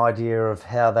an idea of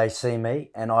how they see me,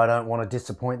 and I don't want to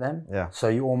disappoint them. Yeah. So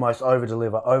you almost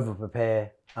over-deliver,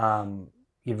 over-prepare.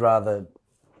 You'd rather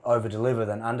over-deliver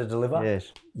than under-deliver.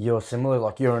 Yes. You're similar,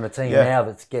 like you're in a team now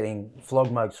that's getting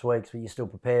flog most weeks, but you still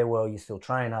prepare well, you still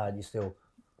train hard, you still...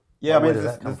 Yeah, I mean,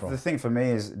 the thing for me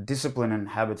is discipline and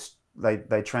habits,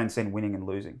 they transcend winning and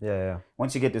losing. Yeah.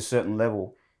 Once you get to a certain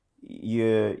level,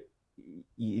 you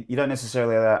don't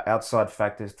necessarily allow outside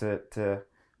factors to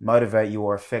motivate you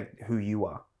or affect who you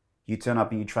are. you turn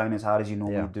up and you train as hard as you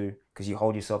normally do because you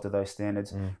hold yourself to those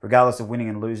standards. Regardless of winning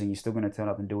and losing, you're still going to turn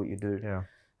up and do what you do. Yeah.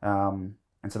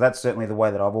 And so that's certainly the way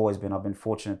that I've always been. I've been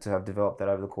fortunate to have developed that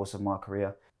over the course of my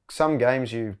career. Some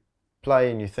games you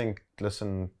play and you think,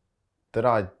 listen,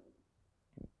 am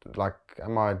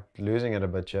I losing it a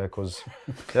bit here? Because,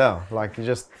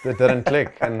 it didn't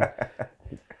click. And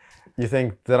you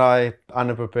think, did I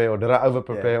underprepare or did I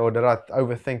overprepare or did I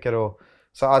overthink it?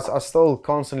 So I still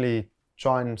constantly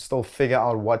try and still figure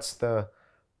out what's the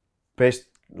best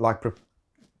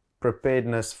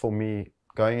preparedness for me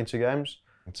going into games.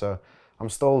 And so I'm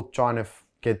still trying to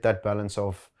get that balance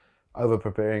of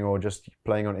over-preparing or just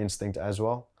playing on instinct as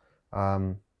well.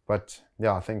 But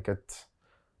I think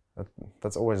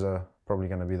that's always probably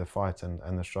going to be the fight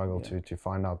and the struggle to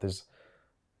find out. There's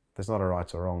not a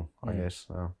right or wrong, I guess.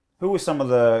 Who were some of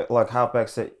the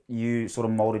halfbacks that you sort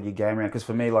of molded your game around? Because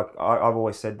for me, I've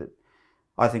always said that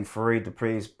I think Faried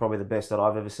Dupree is probably the best that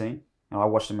I've ever seen. I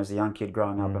watched him as a young kid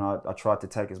growing up, and I tried to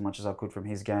take as much as I could from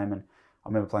his game. And I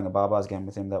remember playing a Barbars game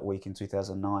with him that week in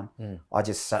 2009. I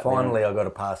just sat Finally, there. I got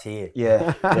a pass here.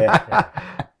 Yeah.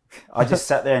 I just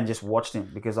sat there and just watched him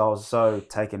because I was so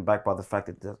taken back by the fact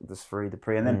that this Faried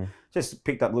Dupree, and then just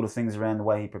picked up little things around the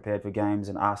way he prepared for games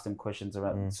and asked him questions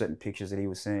about certain pictures that he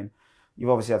was seeing. You've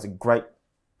obviously had some great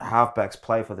halfbacks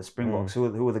play for the Springboks.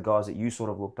 Who are the guys that you sort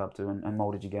of looked up to and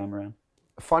molded your game around?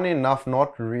 Funny enough,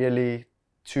 not really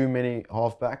too many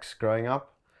halfbacks growing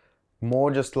up.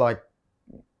 More just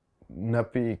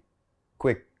nippy,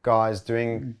 quick guys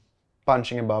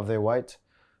punching above their weight.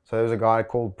 So there was a guy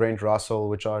called Brent Russell,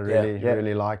 which I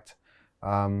really liked.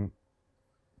 Brayton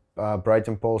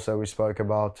Paulser we spoke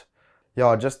about.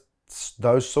 Yeah, just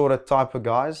those sort of type of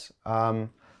guys.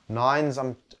 Nines,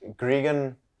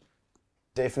 Gregan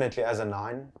definitely as a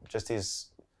 9. Just his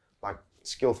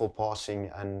skillful passing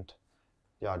and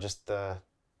just the.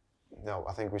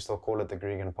 I think we still call it the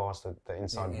Gregan pass, the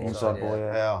inside ball. Inside ball,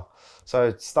 yeah.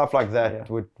 So stuff like that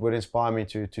would inspire me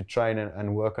to train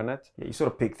and work on it. Yeah, you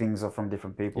sort of pick things up from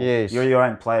different people. Yes. You're your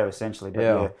own player essentially,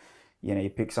 but you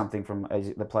pick something from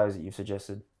the players that you've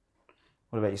suggested.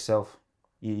 What about yourself?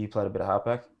 You played a bit of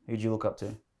halfback. Who'd you look up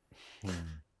to? Is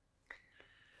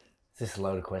this a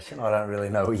loaded question? I don't really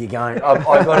know where you're going.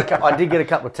 I did get a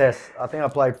couple of tests. I think I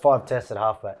played 5 tests at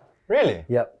halfback. Really?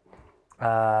 Yep.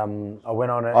 I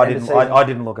went on I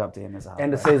didn't look up to him as a halfback.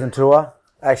 end of season tour.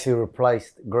 Actually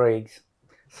replaced Griggs,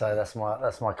 so that's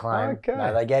my claim. Okay.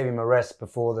 No, they gave him a rest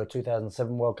before the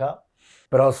 2007 World Cup.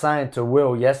 But I was saying to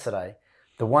Will yesterday,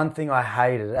 the one thing I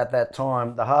hated at that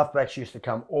time, the halfbacks used to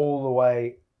come all the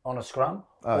way on a scrum,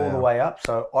 the way up,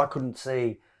 so I couldn't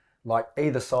see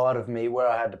either side of me where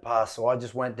I had to pass. So I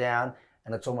just went down,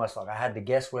 and it's almost like I had to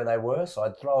guess where they were. So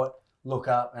I'd throw it, look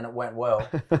up, and it went well.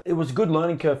 It was a good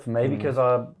learning curve for me because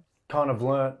I kind of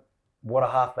learnt what a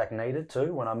halfback needed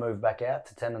too when I moved back out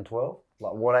to 10 and 12.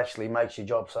 What actually makes your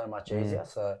job so much easier.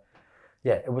 So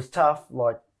it was tough,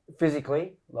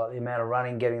 physically, the amount of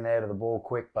running, getting there to the ball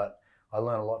quick, but I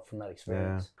learned a lot from that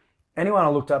experience. Anyone I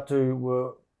looked up to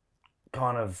were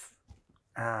kind of,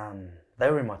 they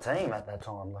were in my team at that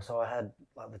time. So I had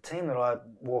the team that I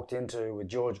walked into with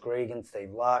George Gregan, Steve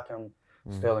Larkham,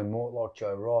 Sterling Mortlock,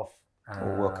 Joe Roth. All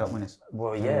World Cup winners.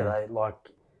 Well, they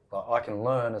I can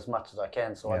learn as much as I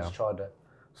can, so I just tried to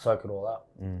soak it all up.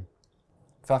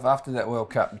 Faf, after that World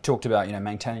Cup, you talked about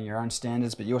maintaining your own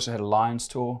standards, but you also had a Lions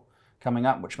tour coming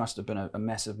up, which must have been a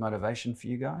massive motivation for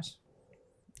you guys.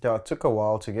 Yeah, it took a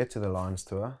while to get to the Lions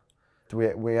tour.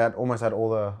 We had almost had all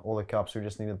the cups. We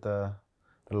just needed the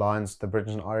Lions, the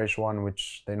British and Irish one,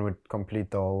 which then would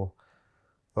complete the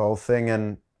whole thing.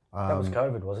 And that was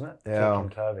COVID, wasn't it? Yeah.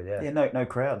 COVID, yeah. Yeah, no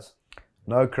crowds.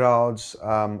 No crowds.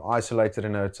 Isolated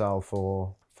in a hotel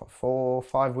for 4 or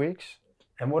 5 weeks.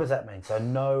 And what does that mean? So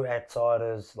no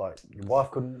outsiders, your wife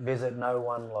couldn't visit, no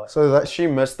one So that she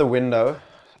missed the window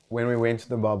when we went to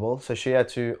the bubble. So she had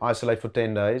to isolate for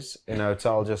 10 days in a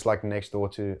hotel just next door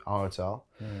to our hotel.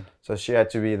 So she had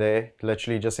to be there,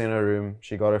 literally just in her room.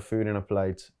 She got her food in a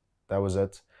plate. That was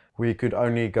it. We could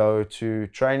only go to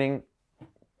training,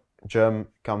 gym,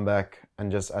 come back,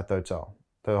 and just at the hotel.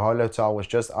 The whole hotel was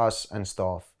just us and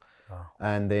staff.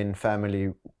 And then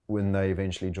family when they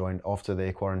eventually joined after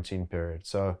their quarantine period.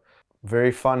 So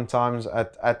very fun times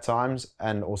at times,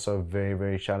 and also very,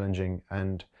 very challenging.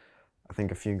 And I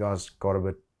think a few guys got a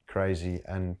bit crazy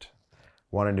and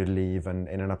wanted to leave and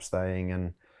ended up staying,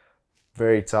 and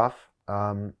very tough.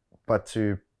 But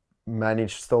to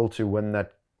manage still to win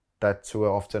that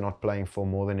tour after not playing for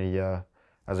more than a year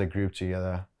as a group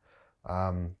together,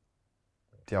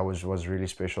 was really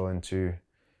special. And to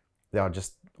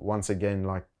just once again,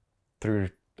 through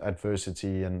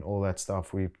adversity and all that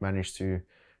stuff, we managed to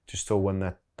still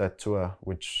win that tour,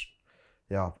 which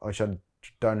I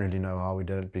don't really know how we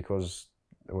did it, because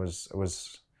it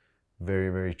was very,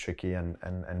 very tricky and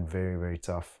very, very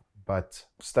tough. But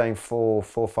staying 4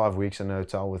 or 5 weeks in a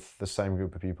hotel with the same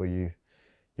group of people, you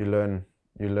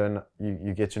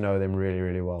get to know them really,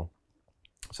 really well.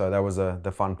 So that was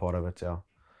the fun part of it, yeah.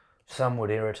 Some would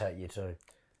irritate you too.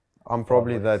 I'm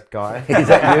probably that guy. Is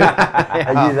that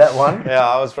you? Are you that one? Yeah,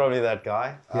 I was probably that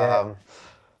guy. Yeah.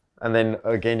 And then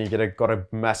again, you got a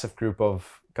massive group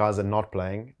of guys that are not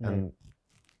playing, and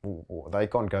they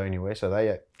can't go anywhere, so they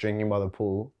are drinking by the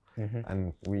pool,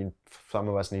 and some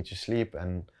of us need to sleep,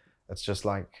 and it's just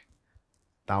like,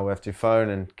 now we have to phone,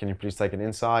 and can you please take it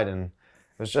inside? And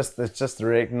it's just I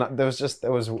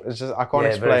can't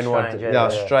explain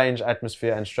what. Strange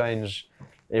atmosphere and strange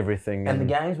everything. And the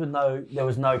games there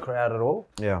was no crowd at all.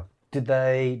 Yeah. Did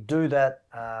they do that?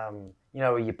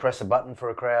 Where you press a button for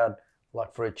a crowd,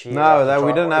 like for a cheer? No,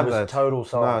 we didn't have that. It was total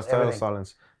silence. No, it was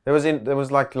total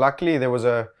silence. Luckily there was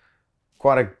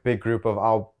quite a big group of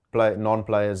our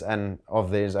non-players and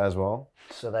of theirs as well.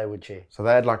 So they would cheer. So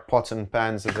they had like pots and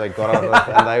pans that they got out of,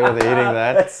 and they were eating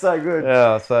that. That's so good.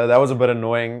 Yeah, so that was a bit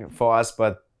annoying for us,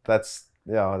 but that's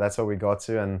what we got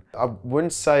to. And I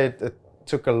wouldn't say it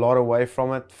took a lot away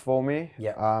from it for me.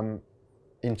 Yeah.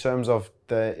 In terms of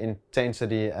the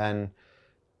intensity and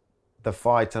the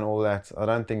fight and all that, I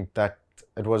don't think that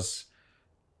it was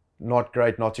not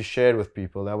great not to share it with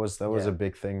people. That was a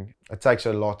big thing. It takes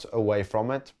a lot away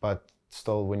from it, but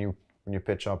still, when you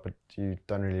pitch up, you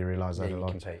don't really realize that a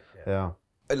lot. Compete, yeah.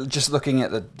 Just looking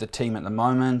at the team at the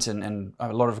moment, and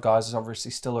a lot of guys are obviously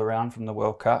still around from the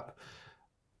World Cup.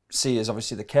 C is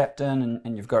obviously the captain,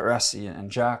 and you've got Rassie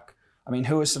and Jacques. I mean,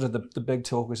 who are sort of the big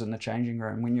talkers in the changing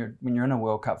room when you're in a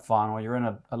World Cup final, you're in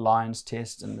a Lions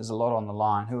test, and there's a lot on the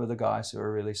line? Who are the guys who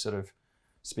are really sort of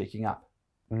speaking up?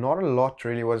 Not a lot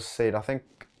really was said. I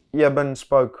think Eben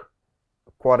spoke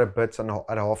quite a bit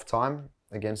at half time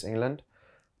against England.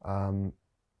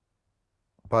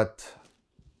 But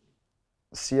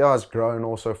Sia has grown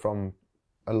also from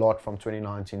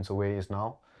 2019 to where he is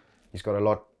now. He's got a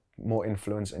lot more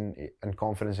influence and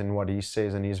confidence in what he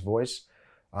says and his voice.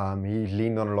 He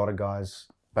leaned on a lot of guys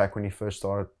back when he first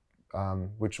started,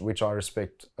 which I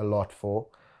respect a lot for.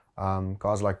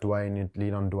 Guys like Dwayne, you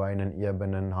lean on Dwayne and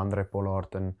Eben and Andre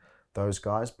Pollard and those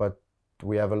guys. But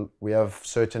we have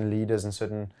certain leaders and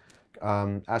certain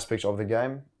aspects of the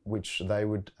game which they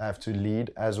would have to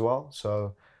lead as well.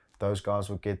 So those guys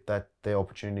would get their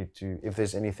opportunity to, if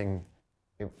there's anything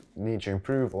need to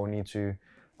improve or need to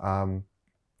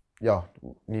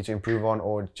improve on,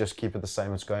 or just keep it the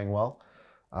same, it's going well.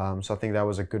 So I think that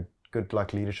was a good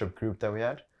like leadership group that we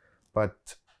had.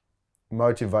 But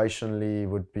motivationally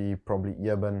would be probably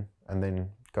Eben, and then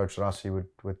Coach Rassie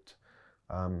would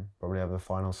probably have the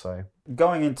final say.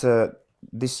 Going into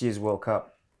this year's World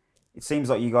Cup, it seems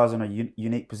like you guys are in a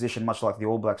unique position, much like the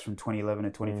All Blacks from 2011 to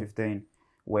 2015,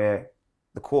 where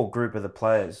the core group of the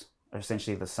players are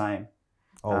essentially the same.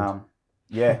 Old.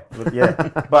 But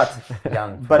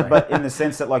Young. But in the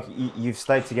sense that like you've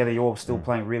stayed together, you're all still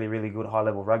playing really, really good high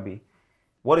level rugby.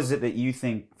 What is it that you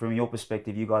think, from your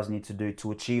perspective, you guys need to do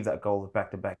to achieve that goal of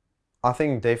back to back? I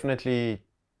think definitely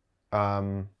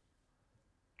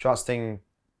trusting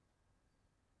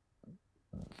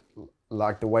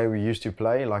like the way we used to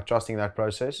play, like trusting that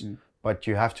process, but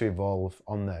you have to evolve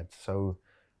on that. So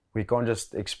we can't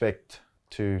just expect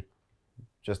to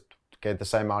just get the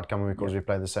same outcome because we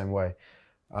play the same way.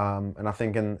 And I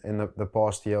think in the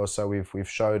past year or so, we've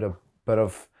showed a bit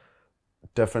of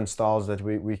different styles that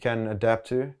we can adapt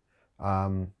to.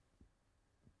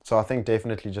 So I think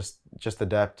definitely just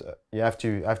adapt. You have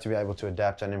to be able to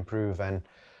adapt and improve and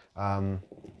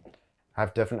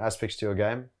have different aspects to your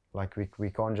game. Like we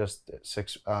can't just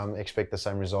expect the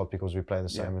same result because we play the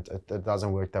same. It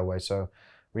doesn't work that way. So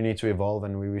we need to evolve,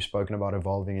 and we've spoken about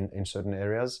evolving in certain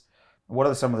areas. What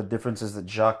are some of the differences that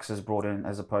Jacques has brought in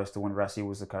as opposed to when Rassie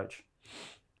was the coach?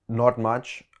 Not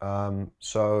much.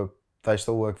 So they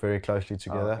still work very closely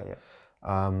together.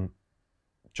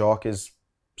 Jacques is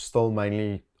still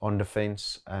mainly on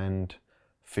defence and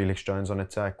Felix Jones on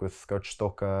attack with Coach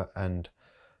Stocker, and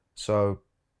so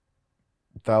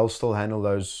they'll still handle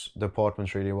those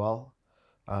departments really well.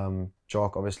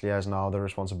 Jacques obviously has now the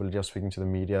responsibility of speaking to the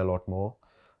media a lot more,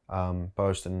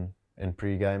 post and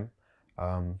pre-game.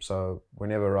 So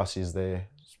whenever Rassie's there,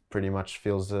 pretty much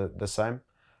feels the same.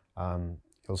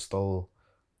 He'll still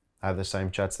have the same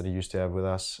chats that he used to have with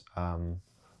us.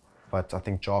 But I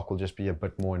think Jacques will just be a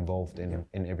bit more involved in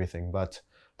everything. But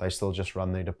they still just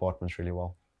run their departments really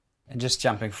well. And just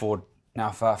jumping forward now,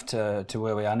 Faf, to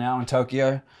where we are now in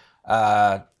Tokyo.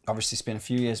 Obviously spent a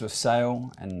few years with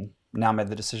Sale and now made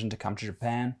the decision to come to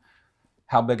Japan.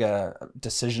 How big a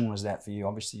decision was that for you?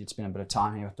 Obviously you'd spent a bit of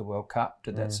time here with the World Cup.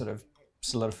 Did that sort of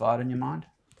solidify it in your mind?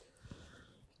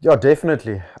 Yeah,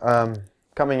 definitely.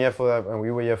 Coming here for that, and we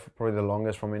were here for probably the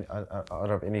longest from out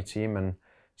of any team, and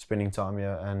spending time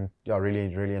here, and yeah,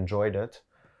 really enjoyed it.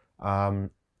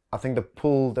 I think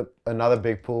another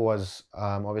big pull was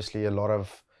obviously a lot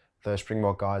of the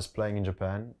Springbok guys playing in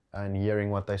Japan and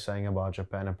hearing what they're saying about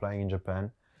Japan and playing in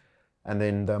Japan, and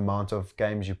then the amount of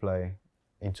games you play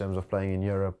in terms of playing in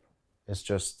Europe is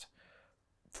just,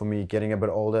 for me, getting a bit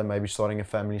older, maybe starting a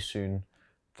family soon.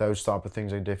 Those type of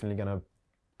things are definitely going to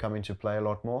come into play a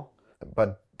lot more.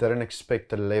 But didn't expect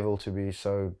the level to be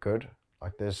so good.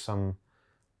 Like there's some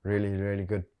really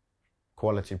good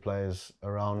quality players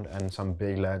around and some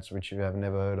big lads which you have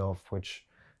never heard of, which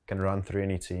can run through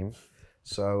any team.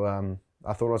 So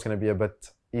I thought it was going to be a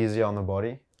bit easier on the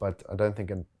body, but I don't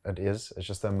think it is. It's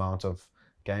just the amount of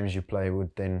games you play would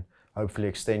then hopefully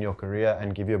extend your career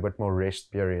and give you a bit more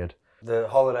rest period. The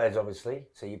holidays, obviously,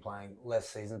 so you're playing less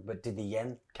seasons, but did the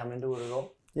yen come into it at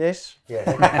all? Yes.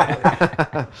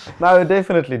 Yeah. No, it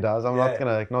definitely does. I'm not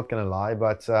gonna lie,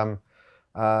 but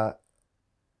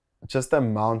just the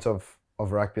amount of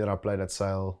rugby that I played at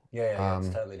Sale. Yeah, it's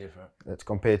totally different. It's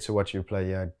compared to what you play.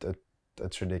 Yeah,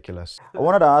 it's ridiculous. I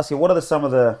wanted to ask you, what are some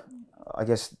of the, I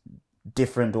guess,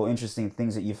 different or interesting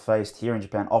things that you've faced here in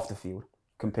Japan off the field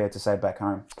compared to, say, back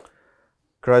home?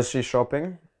 Grocery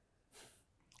shopping.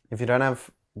 If you don't have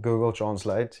Google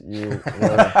Translate, you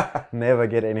will never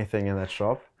get anything in that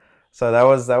shop. So that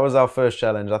was our first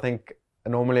challenge. I think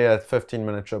normally a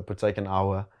 15-minute trip would take an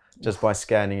hour just by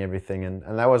scanning everything, and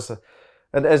that was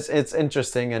it's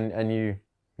interesting, and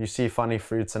you see funny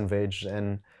fruits and veg,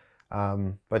 and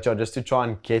but yeah, just to try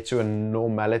and get to a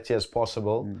normality as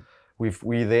possible.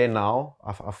 We're there now.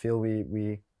 I feel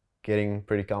we getting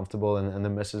pretty comfortable, and the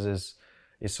missus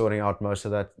is sorting out most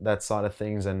of that side of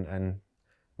things, and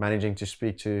managing to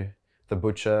speak to the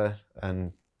butcher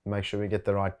and make sure we get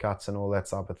the right cuts and all that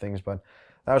type of things. But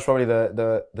that was probably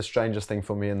the strangest thing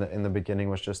for me in the beginning,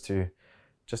 was just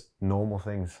normal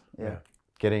things. Yeah.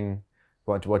 Getting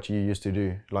what you used to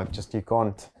do. Like, just you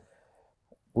can't,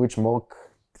 which milk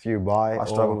do you buy? I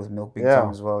struggle with milk big time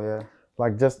as well, yeah.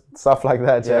 Like just stuff like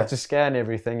that. You have to scan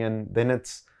everything, and then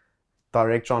it's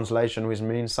direct translation, which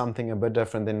means something a bit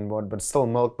different than but still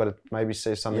milk, but it maybe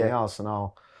says something else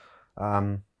now.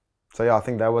 So yeah, I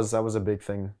think that was a big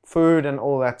thing. Food and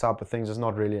all that type of things is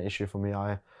not really an issue for me.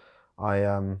 I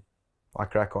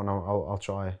crack on. I'll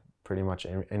try pretty much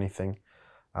anything.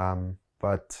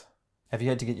 But have you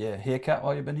had to get your hair cut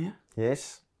while you've been here?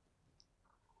 Yes.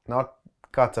 Not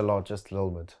cut a lot, just a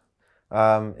little bit.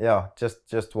 Yeah,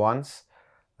 just once.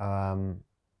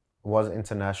 Was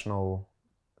international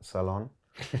salon.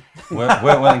 we're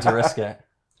willing to risk it.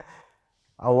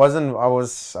 I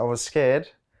was scared,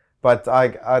 but I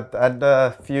had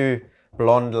a few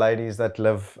blonde ladies that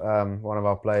live, one of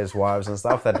our players' wives and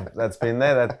stuff that's been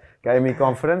there, that gave me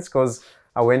confidence, because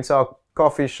I went to our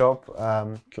coffee shop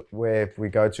where we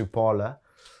go to parlor,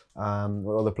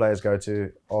 where all the players go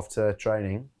to after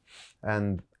training,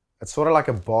 and it's sort of like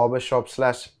a barber shop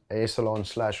 / hair salon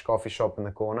 / coffee shop in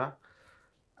the corner.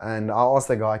 And I asked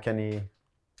the guy, can he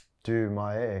do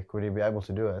my hair? Could he be able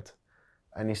to do it?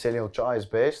 And he said he'll try his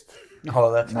best.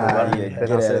 Oh, that's good.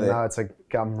 Then I said,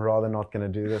 no, I'm rather not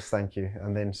going to do this, thank you.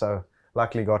 And then so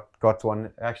luckily got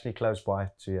one actually close by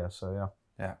to here, so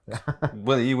yeah.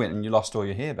 Well, you went and you lost all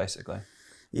your hair, basically.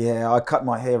 Yeah, I cut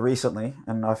my hair recently,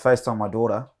 and I FaceTimed my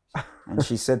daughter, and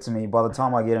she said to me, by the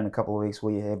time I get in a couple of weeks,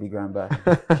 will your hair be grown back?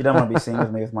 She don't want to be seen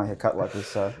with me with my hair cut like this,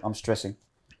 so I'm stressing.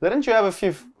 Didn't you have a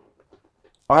few...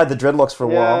 I had the dreadlocks for a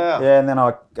while, and then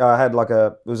I had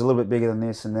it was a little bit bigger than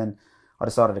this, and then I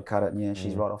decided to cut it, and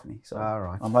she's right off me. So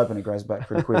I'm hoping it grows back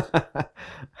pretty quick.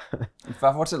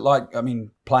 Faf, what's it like,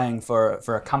 playing for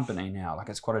a company now? Like,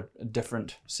 it's quite a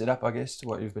different setup, I guess, to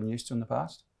what you've been used to in the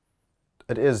past?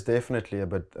 It is definitely a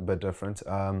bit different.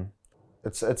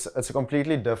 It's a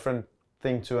completely different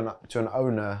thing to an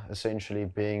owner, essentially,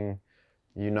 being,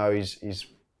 he's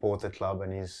bought the club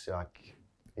and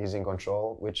he's in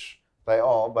control, which they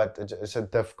are, but it's a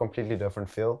completely different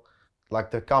feel. Like,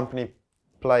 the company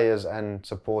players and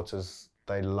supporters,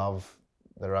 they love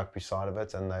the rugby side of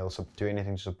it, and they also do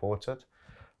anything to support it.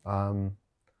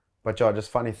 But yeah,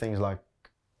 just funny things like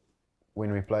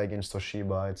when we play against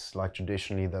Toshiba, it's like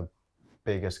traditionally the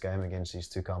biggest game against these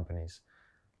two companies.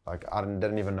 Like, I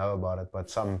didn't even know about it, but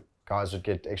some guys would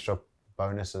get extra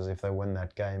bonuses if they win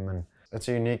that game, and it's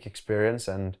a unique experience.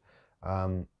 And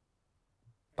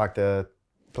like the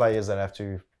players that have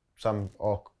to, some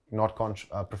are not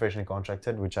professionally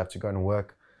contracted, which have to go and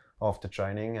work after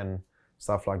training and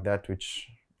stuff like that, which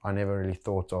I never really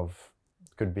thought of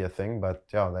could be a thing. But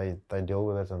yeah, they deal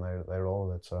with it and they roll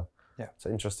with it. So yeah, it's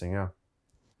interesting. Yeah.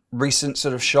 Recent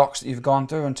sort of shocks that you've gone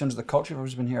through in terms of the culture?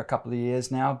 I've been here a couple of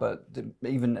years now, but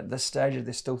even at this stage, are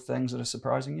there still things that are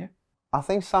surprising you? I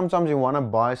think sometimes you want to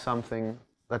buy something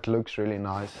that looks really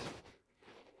nice,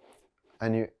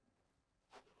 and you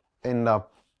end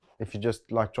up, if you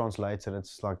just like translate it,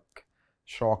 it's like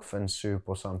shark fin soup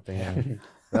or something. And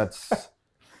that's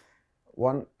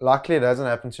one. Luckily, it hasn't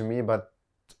happened to me, but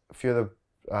a few of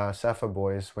the Safa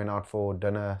boys went out for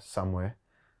dinner somewhere,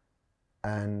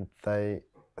 and they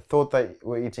thought they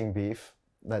were eating beef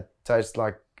that tastes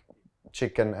like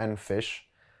chicken and fish,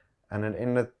 and it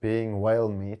ended up being whale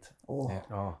meat. Oh.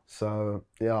 Yeah. Oh. So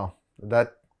yeah,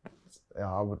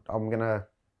 I'm gonna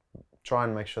try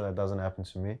and make sure that doesn't happen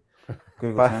to me.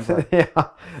 Google Translate. Yeah,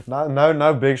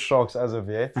 no big shocks as of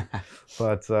yet.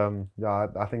 But yeah,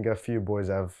 I think a few boys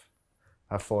have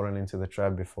fallen into the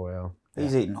trap before. Yeah.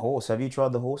 He's eating horse. Have you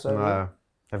tried the horse over No, there?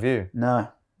 have you? No,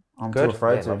 I'm Good. too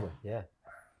afraid Yeah, to. lovely. Yeah,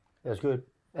 it was good.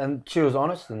 And she was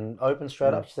honest and open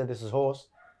straight up. She said, "This is horse."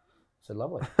 I said,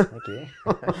 "Lovely, thank you."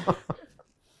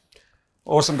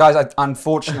 Awesome, guys.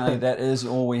 Unfortunately, that is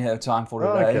all we have time for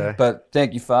today. Okay. But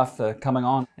thank you, Faf, for coming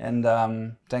on. And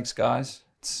thanks, guys.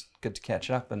 It's good to catch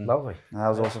up. And Lovely. That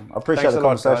was awesome. I appreciate Thanks the a lot,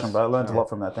 conversation, guys. bro. I learned a Yeah. lot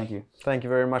from that. Thank you. Thank you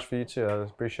very much for you too. I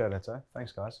appreciate it.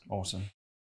 Thanks, guys. Awesome.